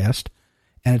podcast,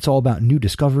 and it's all about new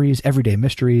discoveries, everyday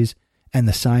mysteries, and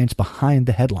the science behind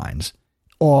the headlines,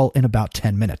 all in about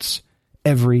 10 minutes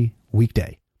every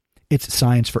weekday. It's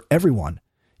science for everyone,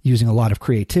 using a lot of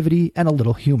creativity and a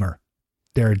little humor.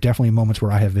 There are definitely moments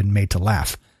where I have been made to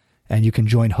laugh, and you can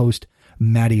join host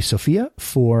Maddie Sophia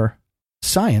for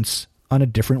science on a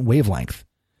different wavelength.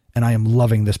 And I am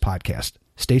loving this podcast.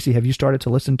 Stacy, have you started to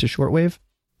listen to Shortwave?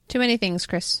 Too many things,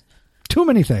 Chris. Too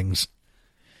many things.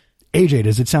 AJ,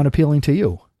 does it sound appealing to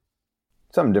you?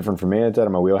 Something different for me. It's out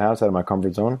of my wheelhouse, out of my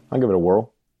comfort zone. I'll give it a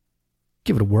whirl.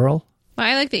 Give it a whirl. Well,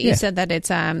 I like that you said that it's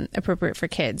appropriate for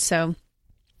kids. So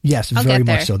yes, I'll very get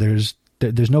there. much so.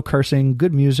 There's no cursing,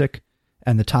 good music,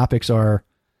 and the topics are,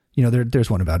 there's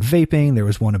one about vaping. There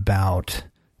was one about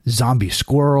zombie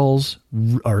squirrels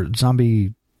or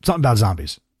something about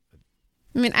zombies.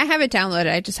 I mean, I have it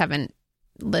downloaded. I just haven't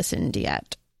listened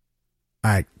yet.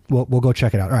 All right, we'll go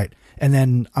check it out. All right, and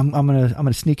then I'm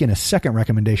gonna sneak in a second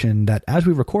recommendation that as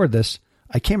we record this,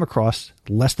 I came across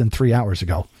less than 3 hours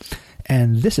ago,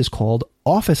 and this is called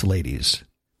Office Ladies.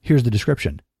 Here's the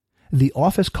description: The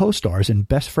Office co-stars and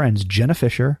best friends Jenna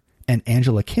Fisher and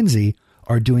Angela Kinsey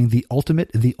are doing the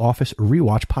ultimate The Office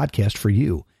rewatch podcast for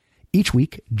you. Each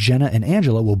week, Jenna and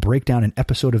Angela will break down an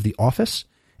episode of The Office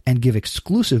and give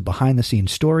exclusive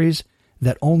behind-the-scenes stories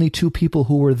that only two people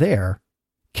who were there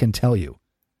can tell you.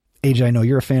 AJ, I know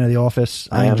you're a fan of The Office.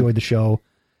 I enjoyed the show.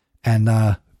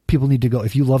 And people need to go.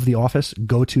 If you love The Office,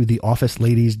 go to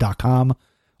theofficeladies.com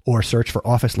or search for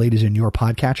Office Ladies in your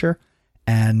podcatcher.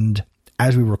 And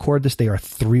as we record this, they are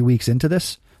 3 weeks into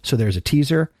this. So there's a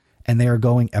teaser, and they are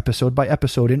going episode by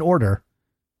episode in order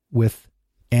with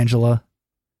Angela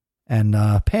and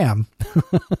Pam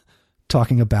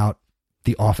talking about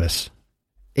The Office.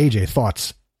 AJ,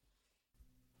 thoughts?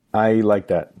 I like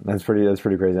that. That's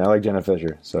pretty crazy. I like Jenna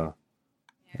Fisher, so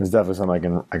it's definitely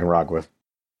something I can rock with.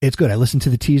 It's good. I listened to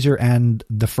the teaser and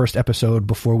the first episode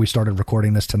before we started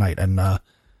recording this tonight, and I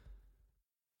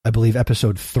believe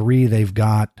episode 3 they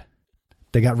got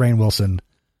Rainn Wilson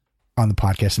on the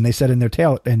podcast, and they said in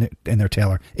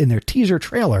their teaser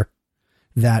trailer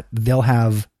that they'll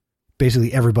have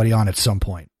basically everybody on at some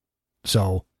point,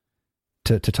 so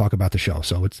to talk about the show.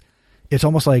 So it's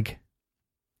almost like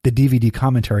the DVD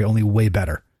commentary, only way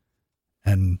better.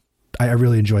 And I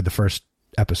really enjoyed the first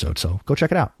episode. So go check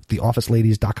it out.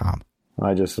 theofficeladies.com.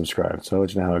 I just subscribed, so I'll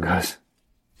let you know how it goes.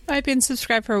 I've been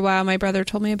subscribed for a while. My brother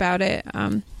told me about it.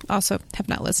 Also have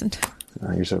not listened.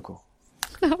 You're so cool.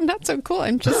 No, I'm not so cool.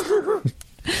 I'm just...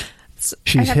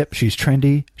 She's hip. She's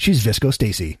trendy. She's Visco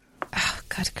Stacy. Oh,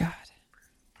 good God.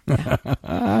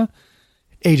 Yeah.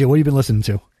 AJ, what have you been listening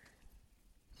to?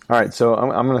 All right, so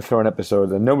I'm going to throw an episode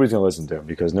that nobody's going to listen to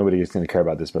because nobody is going to care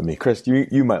about this but me. Chris,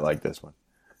 you might like this one.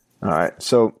 All right,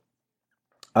 so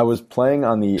I was playing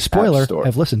on the Spoiler, App Store.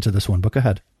 I've listened to this one, but go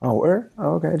ahead. Oh, word?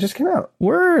 Oh, okay, it just came out.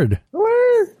 Word. All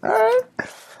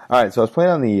right, so I was playing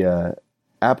on the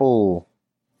Apple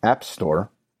App Store,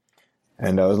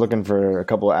 and I was looking for a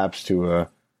couple of apps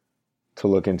to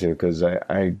look into because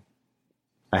I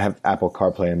have Apple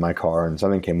CarPlay in my car, and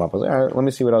something came up. I was like, all right, let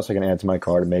me see what else I can add to my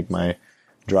car to make my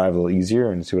drive a little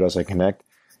easier and see what else I connect.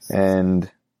 And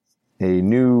a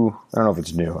new, I don't know if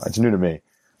it's new to me,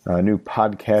 a new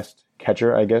podcast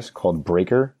catcher, I guess, called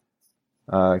Breaker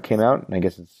came out. And I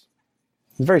guess it's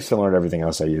very similar to everything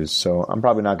else I use. So I'm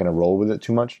probably not going to roll with it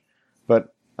too much.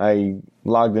 But I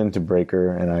logged into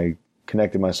Breaker and I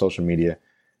connected my social media.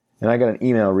 And I got an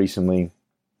email recently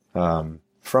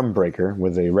from Breaker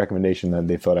with a recommendation that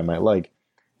they thought I might like.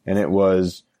 And it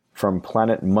was from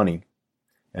Planet Money.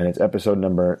 And it's episode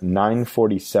number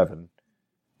 947,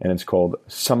 and it's called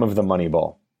Some of the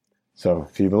Moneyball. So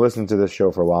if you've been listening to this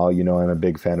show for a while, you know I'm a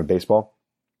big fan of baseball.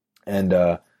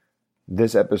 And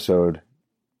this episode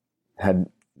had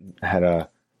a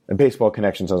baseball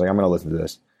connection, so I was like, I'm going to listen to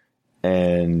this.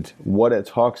 And what it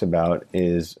talks about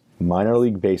is minor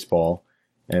league baseball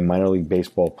and minor league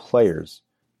baseball players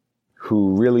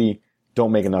who really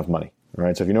don't make enough money.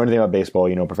 Right? So if you know anything about baseball,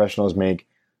 you know professionals make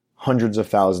hundreds of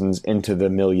thousands into the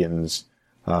millions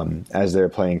as their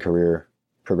playing career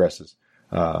progresses.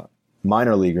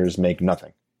 Minor leaguers make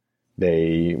nothing.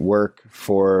 They work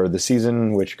for the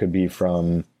season, which could be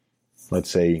from, let's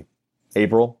say,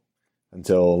 April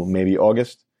until maybe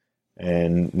August.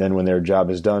 And then when their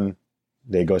job is done,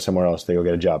 they go somewhere else. They go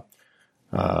get a job,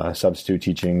 substitute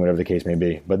teaching, whatever the case may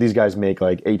be. But these guys make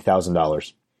like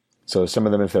 $8,000. So some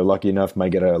of them, if they're lucky enough,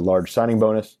 might get a large signing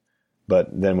bonus. But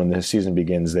then when the season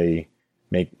begins, they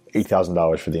make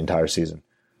 $8,000 for the entire season.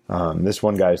 This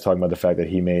one guy is talking about the fact that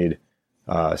he made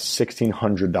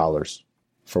 $1,600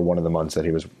 for one of the months that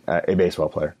he was a baseball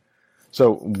player.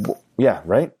 So, yeah,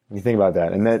 right? You think about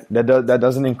that. And that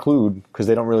doesn't include, because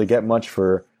they don't really get much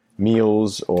for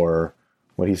meals or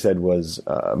what he said was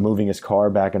moving his car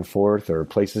back and forth or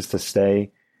places to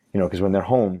stay, because when they're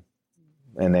home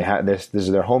and they have this is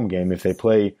their home game, if they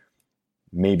play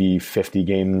maybe 50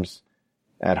 games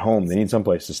at home, they need some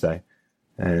place to stay.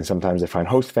 And sometimes they find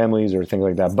host families or things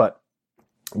like that. But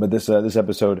this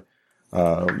episode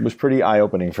was pretty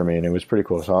eye-opening for me, and it was pretty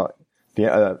cool. So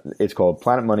it's called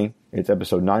Planet Money. It's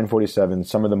episode 947,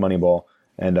 Summer the Moneyball.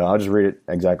 And I'll just read it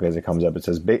exactly as it comes up. It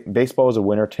says, baseball is a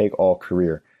winner-take-all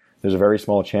career. There's a very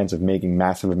small chance of making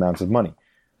massive amounts of money.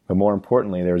 But more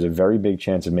importantly, there is a very big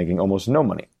chance of making almost no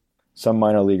money. Some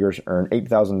minor leaguers earn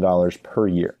 $8,000 per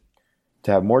year.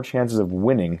 To have more chances of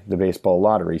winning the baseball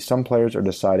lottery, some players are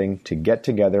deciding to get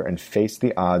together and face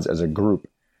the odds as a group.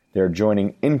 They're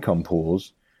joining income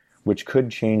pools, which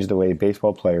could change the way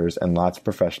baseball players and lots of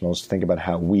professionals think about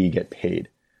how we get paid.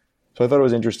 So I thought it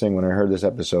was interesting when I heard this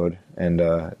episode, and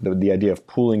the idea of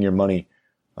pooling your money,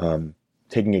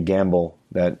 taking a gamble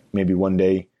that maybe one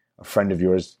day a friend of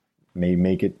yours may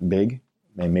make it big,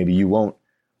 and maybe you won't,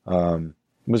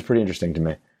 was pretty interesting to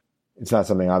me. It's not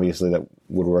something, obviously, that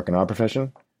would work in our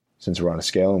profession, since we're on a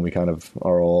scale and we kind of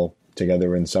are all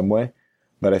together in some way.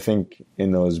 But I think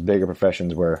in those bigger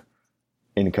professions where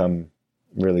income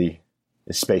really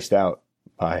is spaced out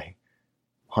by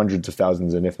hundreds of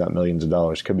thousands and if not millions of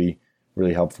dollars, could be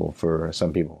really helpful for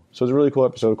some people. So it's a really cool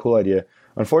episode, cool idea.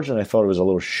 Unfortunately, I thought it was a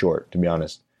little short, to be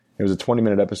honest. It was a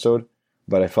 20-minute episode,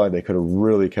 but I felt like they could have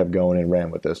really kept going and ran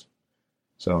with this.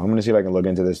 So I'm going to see if I can look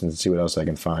into this and see what else I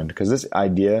can find. Because this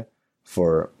idea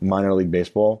for minor league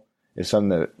baseball is something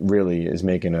that really is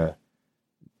making a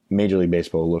Major League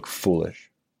Baseball look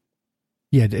foolish.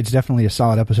 Yeah, it's definitely a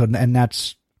solid episode. And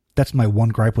that's my one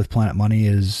gripe with Planet Money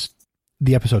is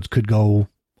the episodes could go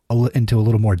into a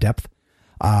little more depth.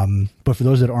 But for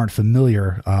those that aren't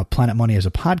familiar, Planet Money is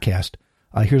a podcast.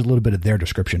 Here's a little bit of their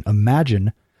description.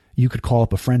 Imagine you could call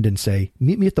up a friend and say,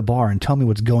 meet me at the bar and tell me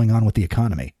what's going on with the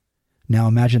economy. Now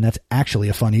imagine that's actually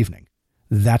a fun evening.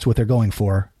 That's what they're going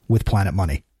for with Planet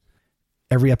Money.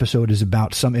 Every episode is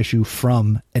about some issue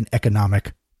from an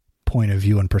economic point of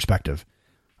view and perspective.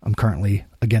 I'm currently,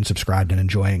 again, subscribed and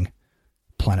enjoying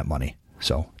Planet Money.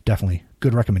 So definitely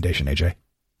good recommendation, AJ.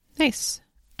 Nice.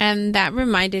 And that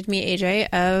reminded me, AJ,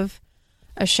 of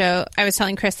a show. I was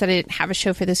telling Chris that I didn't have a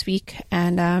show for this week.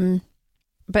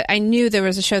 But I knew there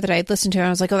was a show that I'd listened to. And I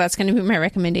was like, oh, that's going to be my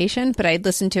recommendation. But I'd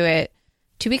listened to it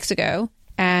 2 weeks ago.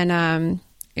 And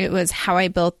it was How I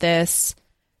Built This,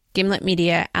 Gimlet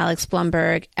Media, Alex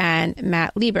Blumberg, and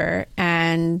Matt Lieber.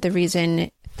 And the reason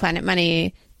Planet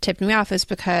Money tipped me off is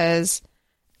because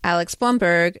Alex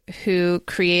Blumberg, who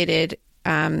created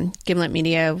Gimlet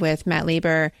Media with Matt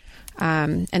Lieber,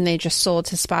 and they just sold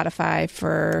to Spotify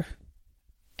for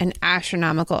an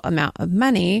astronomical amount of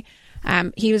money,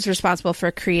 he was responsible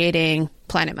for creating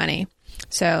Planet Money.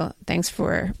 So thanks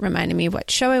for reminding me what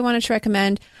show I wanted to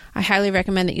recommend. I highly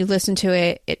recommend that you listen to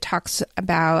it. It talks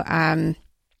about,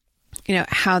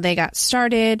 how they got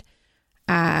started,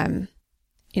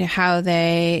 how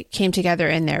they came together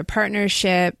in their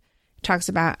partnership. Talks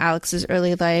about Alex's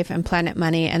early life and Planet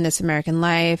Money and This American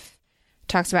Life.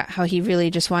 Talks about how he really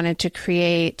just wanted to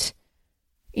create,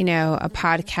 a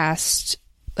podcast,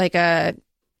 like a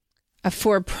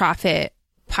for-profit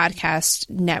podcast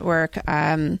network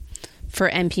for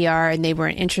NPR, and they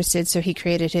weren't interested, so he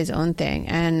created his own thing.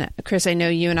 And Chris, I know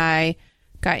you and I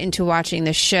got into watching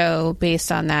the show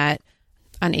based on that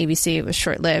on ABC. It was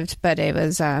short-lived, but it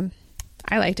was, I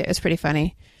liked it. It was pretty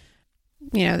funny.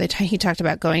 He talked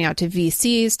about going out to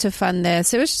VCs to fund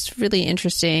this. It was just really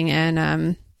interesting.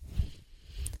 And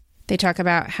they talk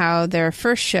about how their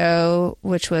first show,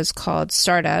 which was called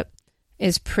Startup,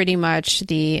 is pretty much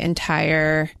the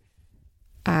entire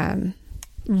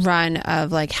run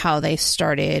of like how they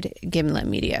started Gimlet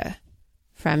Media,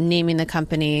 from naming the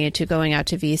company to going out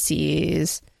to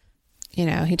VCs.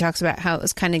 He talks about how it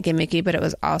was kind of gimmicky, but it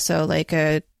was also like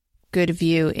a good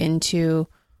view into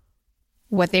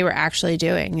what they were actually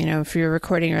doing. If you're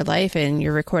recording your life and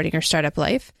you're recording your startup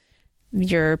life,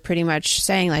 you're pretty much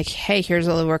saying like, hey, here's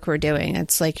all the work we're doing.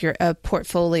 It's like you're a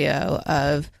portfolio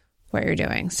of what you're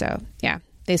doing. So yeah,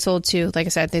 they sold to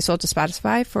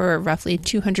Spotify for roughly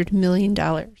 $200 million.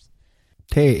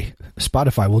 Hey,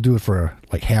 Spotify, we'll do it for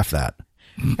like half that.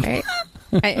 Right.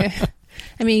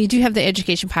 I mean, you do have the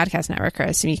Education Podcast Network,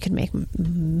 Chris, and you could make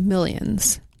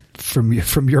millions.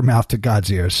 from your mouth to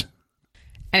God's ears.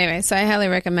 Anyway, so I highly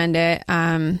recommend it.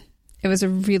 It was a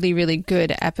really, really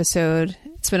good episode.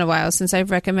 It's been a while since I've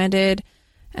recommended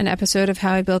an episode of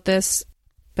How I Built This,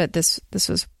 but this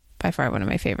was by far one of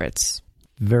my favorites.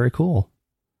 Very cool.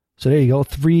 So there you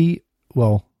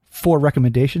go. 4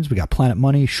 recommendations. We got Planet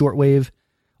Money, Shortwave,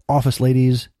 Office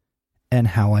Ladies, and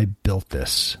How I Built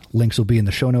This. Links will be in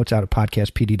the show notes out at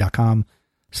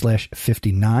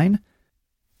podcastpd.com/59.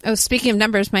 Oh, speaking of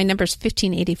numbers, my number's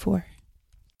 1584.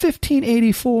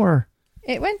 1584.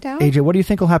 It went down. AJ, what do you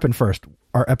think will happen first?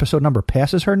 Our episode number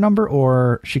passes her number,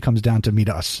 or she comes down to meet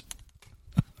us?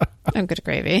 I'm good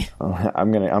gravy.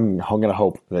 I'm gonna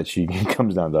hope that she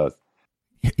comes down to us.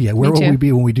 Yeah, where will we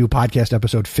be when we do podcast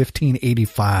episode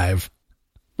 1585?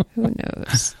 Who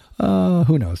knows?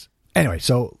 Who knows? Anyway,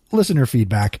 so listener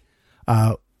feedback.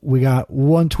 We got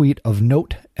one tweet of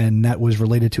note, and that was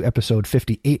related to episode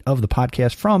 58 of the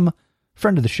podcast from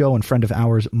friend of the show and friend of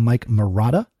ours, Mike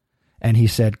Murata. And he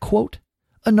said, quote,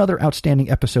 "Another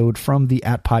outstanding episode from the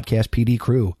 @Podcast PD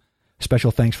crew. Special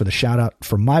thanks for the shout out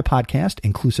for my podcast,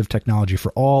 Inclusive Technology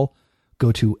for All.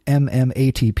 Go to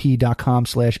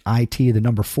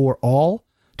mmatp.com/IT, 4 all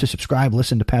to subscribe,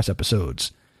 listen to past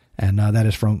episodes." And that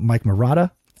is from Mike Murata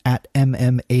at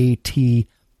MMATP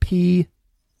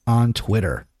on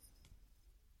Twitter.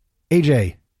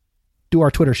 AJ, do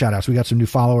our Twitter shout outs. We got some new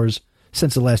followers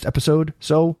since the last episode,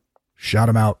 so shout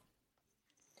them out.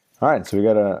 All right, so we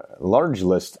got a large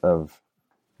list of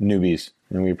newbies,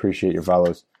 and we appreciate your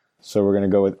follows. So we're going to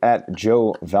go with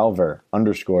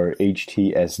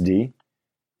 @JoeValver_HTSD,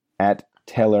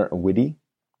 @TaylorWitty,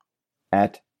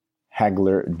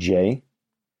 @HaglerJ.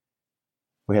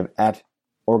 We have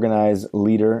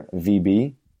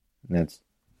 @OrganizeLeaderVB, and that's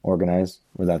organize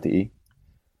without the E.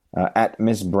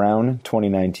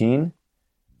 @MissBrown2019,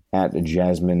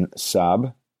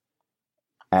 @JasmineSaab,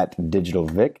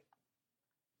 @DigitalVic,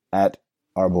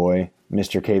 @our boy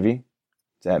Mr. KV.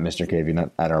 It's @Mr. KV,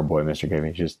 not @our boy Mr.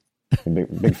 KV. Just a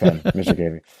big fan, Mr.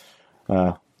 KV.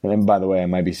 And then, by the way, I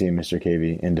might be seeing Mr.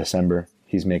 KV in December.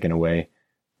 He's making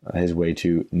his way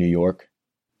to New York.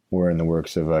 We're in the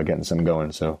works of getting some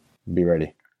going, so be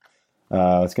ready.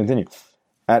 Let's continue.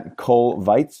 @Cole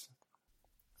Weitz,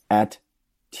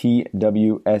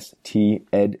 @TWST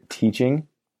Ed Teaching,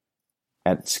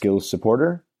 @Skills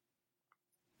Supporter,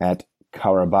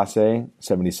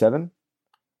 @Karabase77,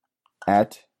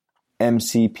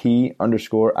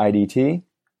 @MCP_IDT,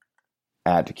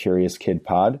 @Curious Kid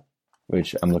Pod,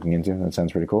 which I'm looking into. That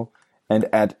sounds pretty cool. And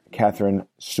 @Catherine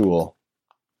Sewell.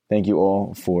 Thank you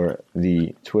all for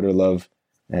the Twitter love,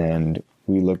 and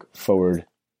we look forward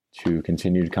to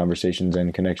continued conversations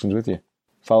and connections with you.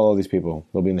 Follow all these people.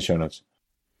 They'll be in the show notes.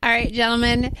 All right,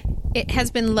 gentlemen, it has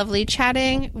been lovely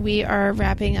chatting. We are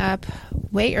wrapping up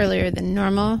way earlier than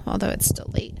normal, although it's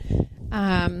still late.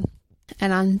 And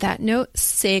on that note,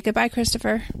 say goodbye,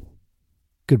 Christopher.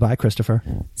 Goodbye, Christopher.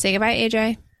 Say goodbye,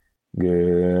 AJ.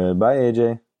 Goodbye,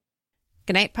 AJ.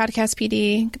 Good night, Podcast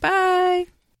PD. Goodbye.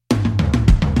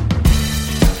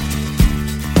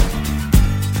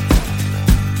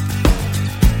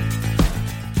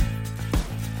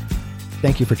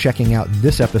 Thank you for checking out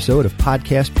this episode of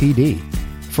Podcast PD.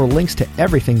 For links to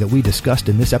everything that we discussed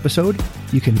in this episode,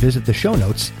 you can visit the show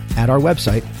notes at our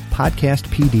website,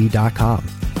 podcastpd.com.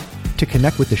 To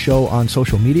connect with the show on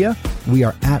social media, we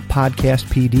are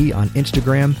 @PodcastPD on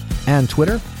Instagram and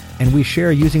Twitter, and we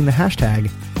share using the hashtag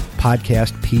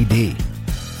PodcastPD.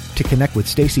 To connect with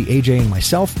Stacy, AJ, and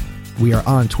myself, we are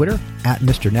on Twitter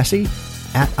 @Mr. Nessie,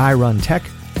 @IRunTech,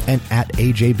 and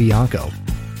 @AJBianco.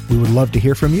 We would love to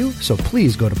hear from you, so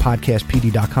please go to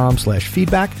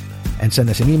podcastpd.com/feedback and send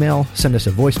us an email, send us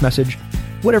a voice message,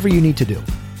 whatever you need to do.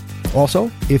 Also,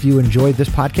 if you enjoyed this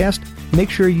podcast, make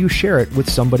sure you share it with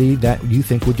somebody that you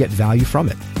think would get value from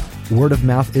it. Word of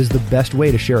mouth is the best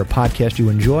way to share a podcast you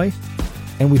enjoy,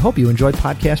 and we hope you enjoyed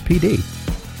Podcast PD.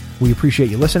 We appreciate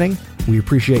you listening, we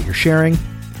appreciate your sharing,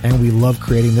 and we love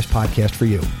creating this podcast for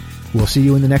you. We'll see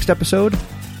you in the next episode.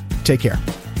 Take care.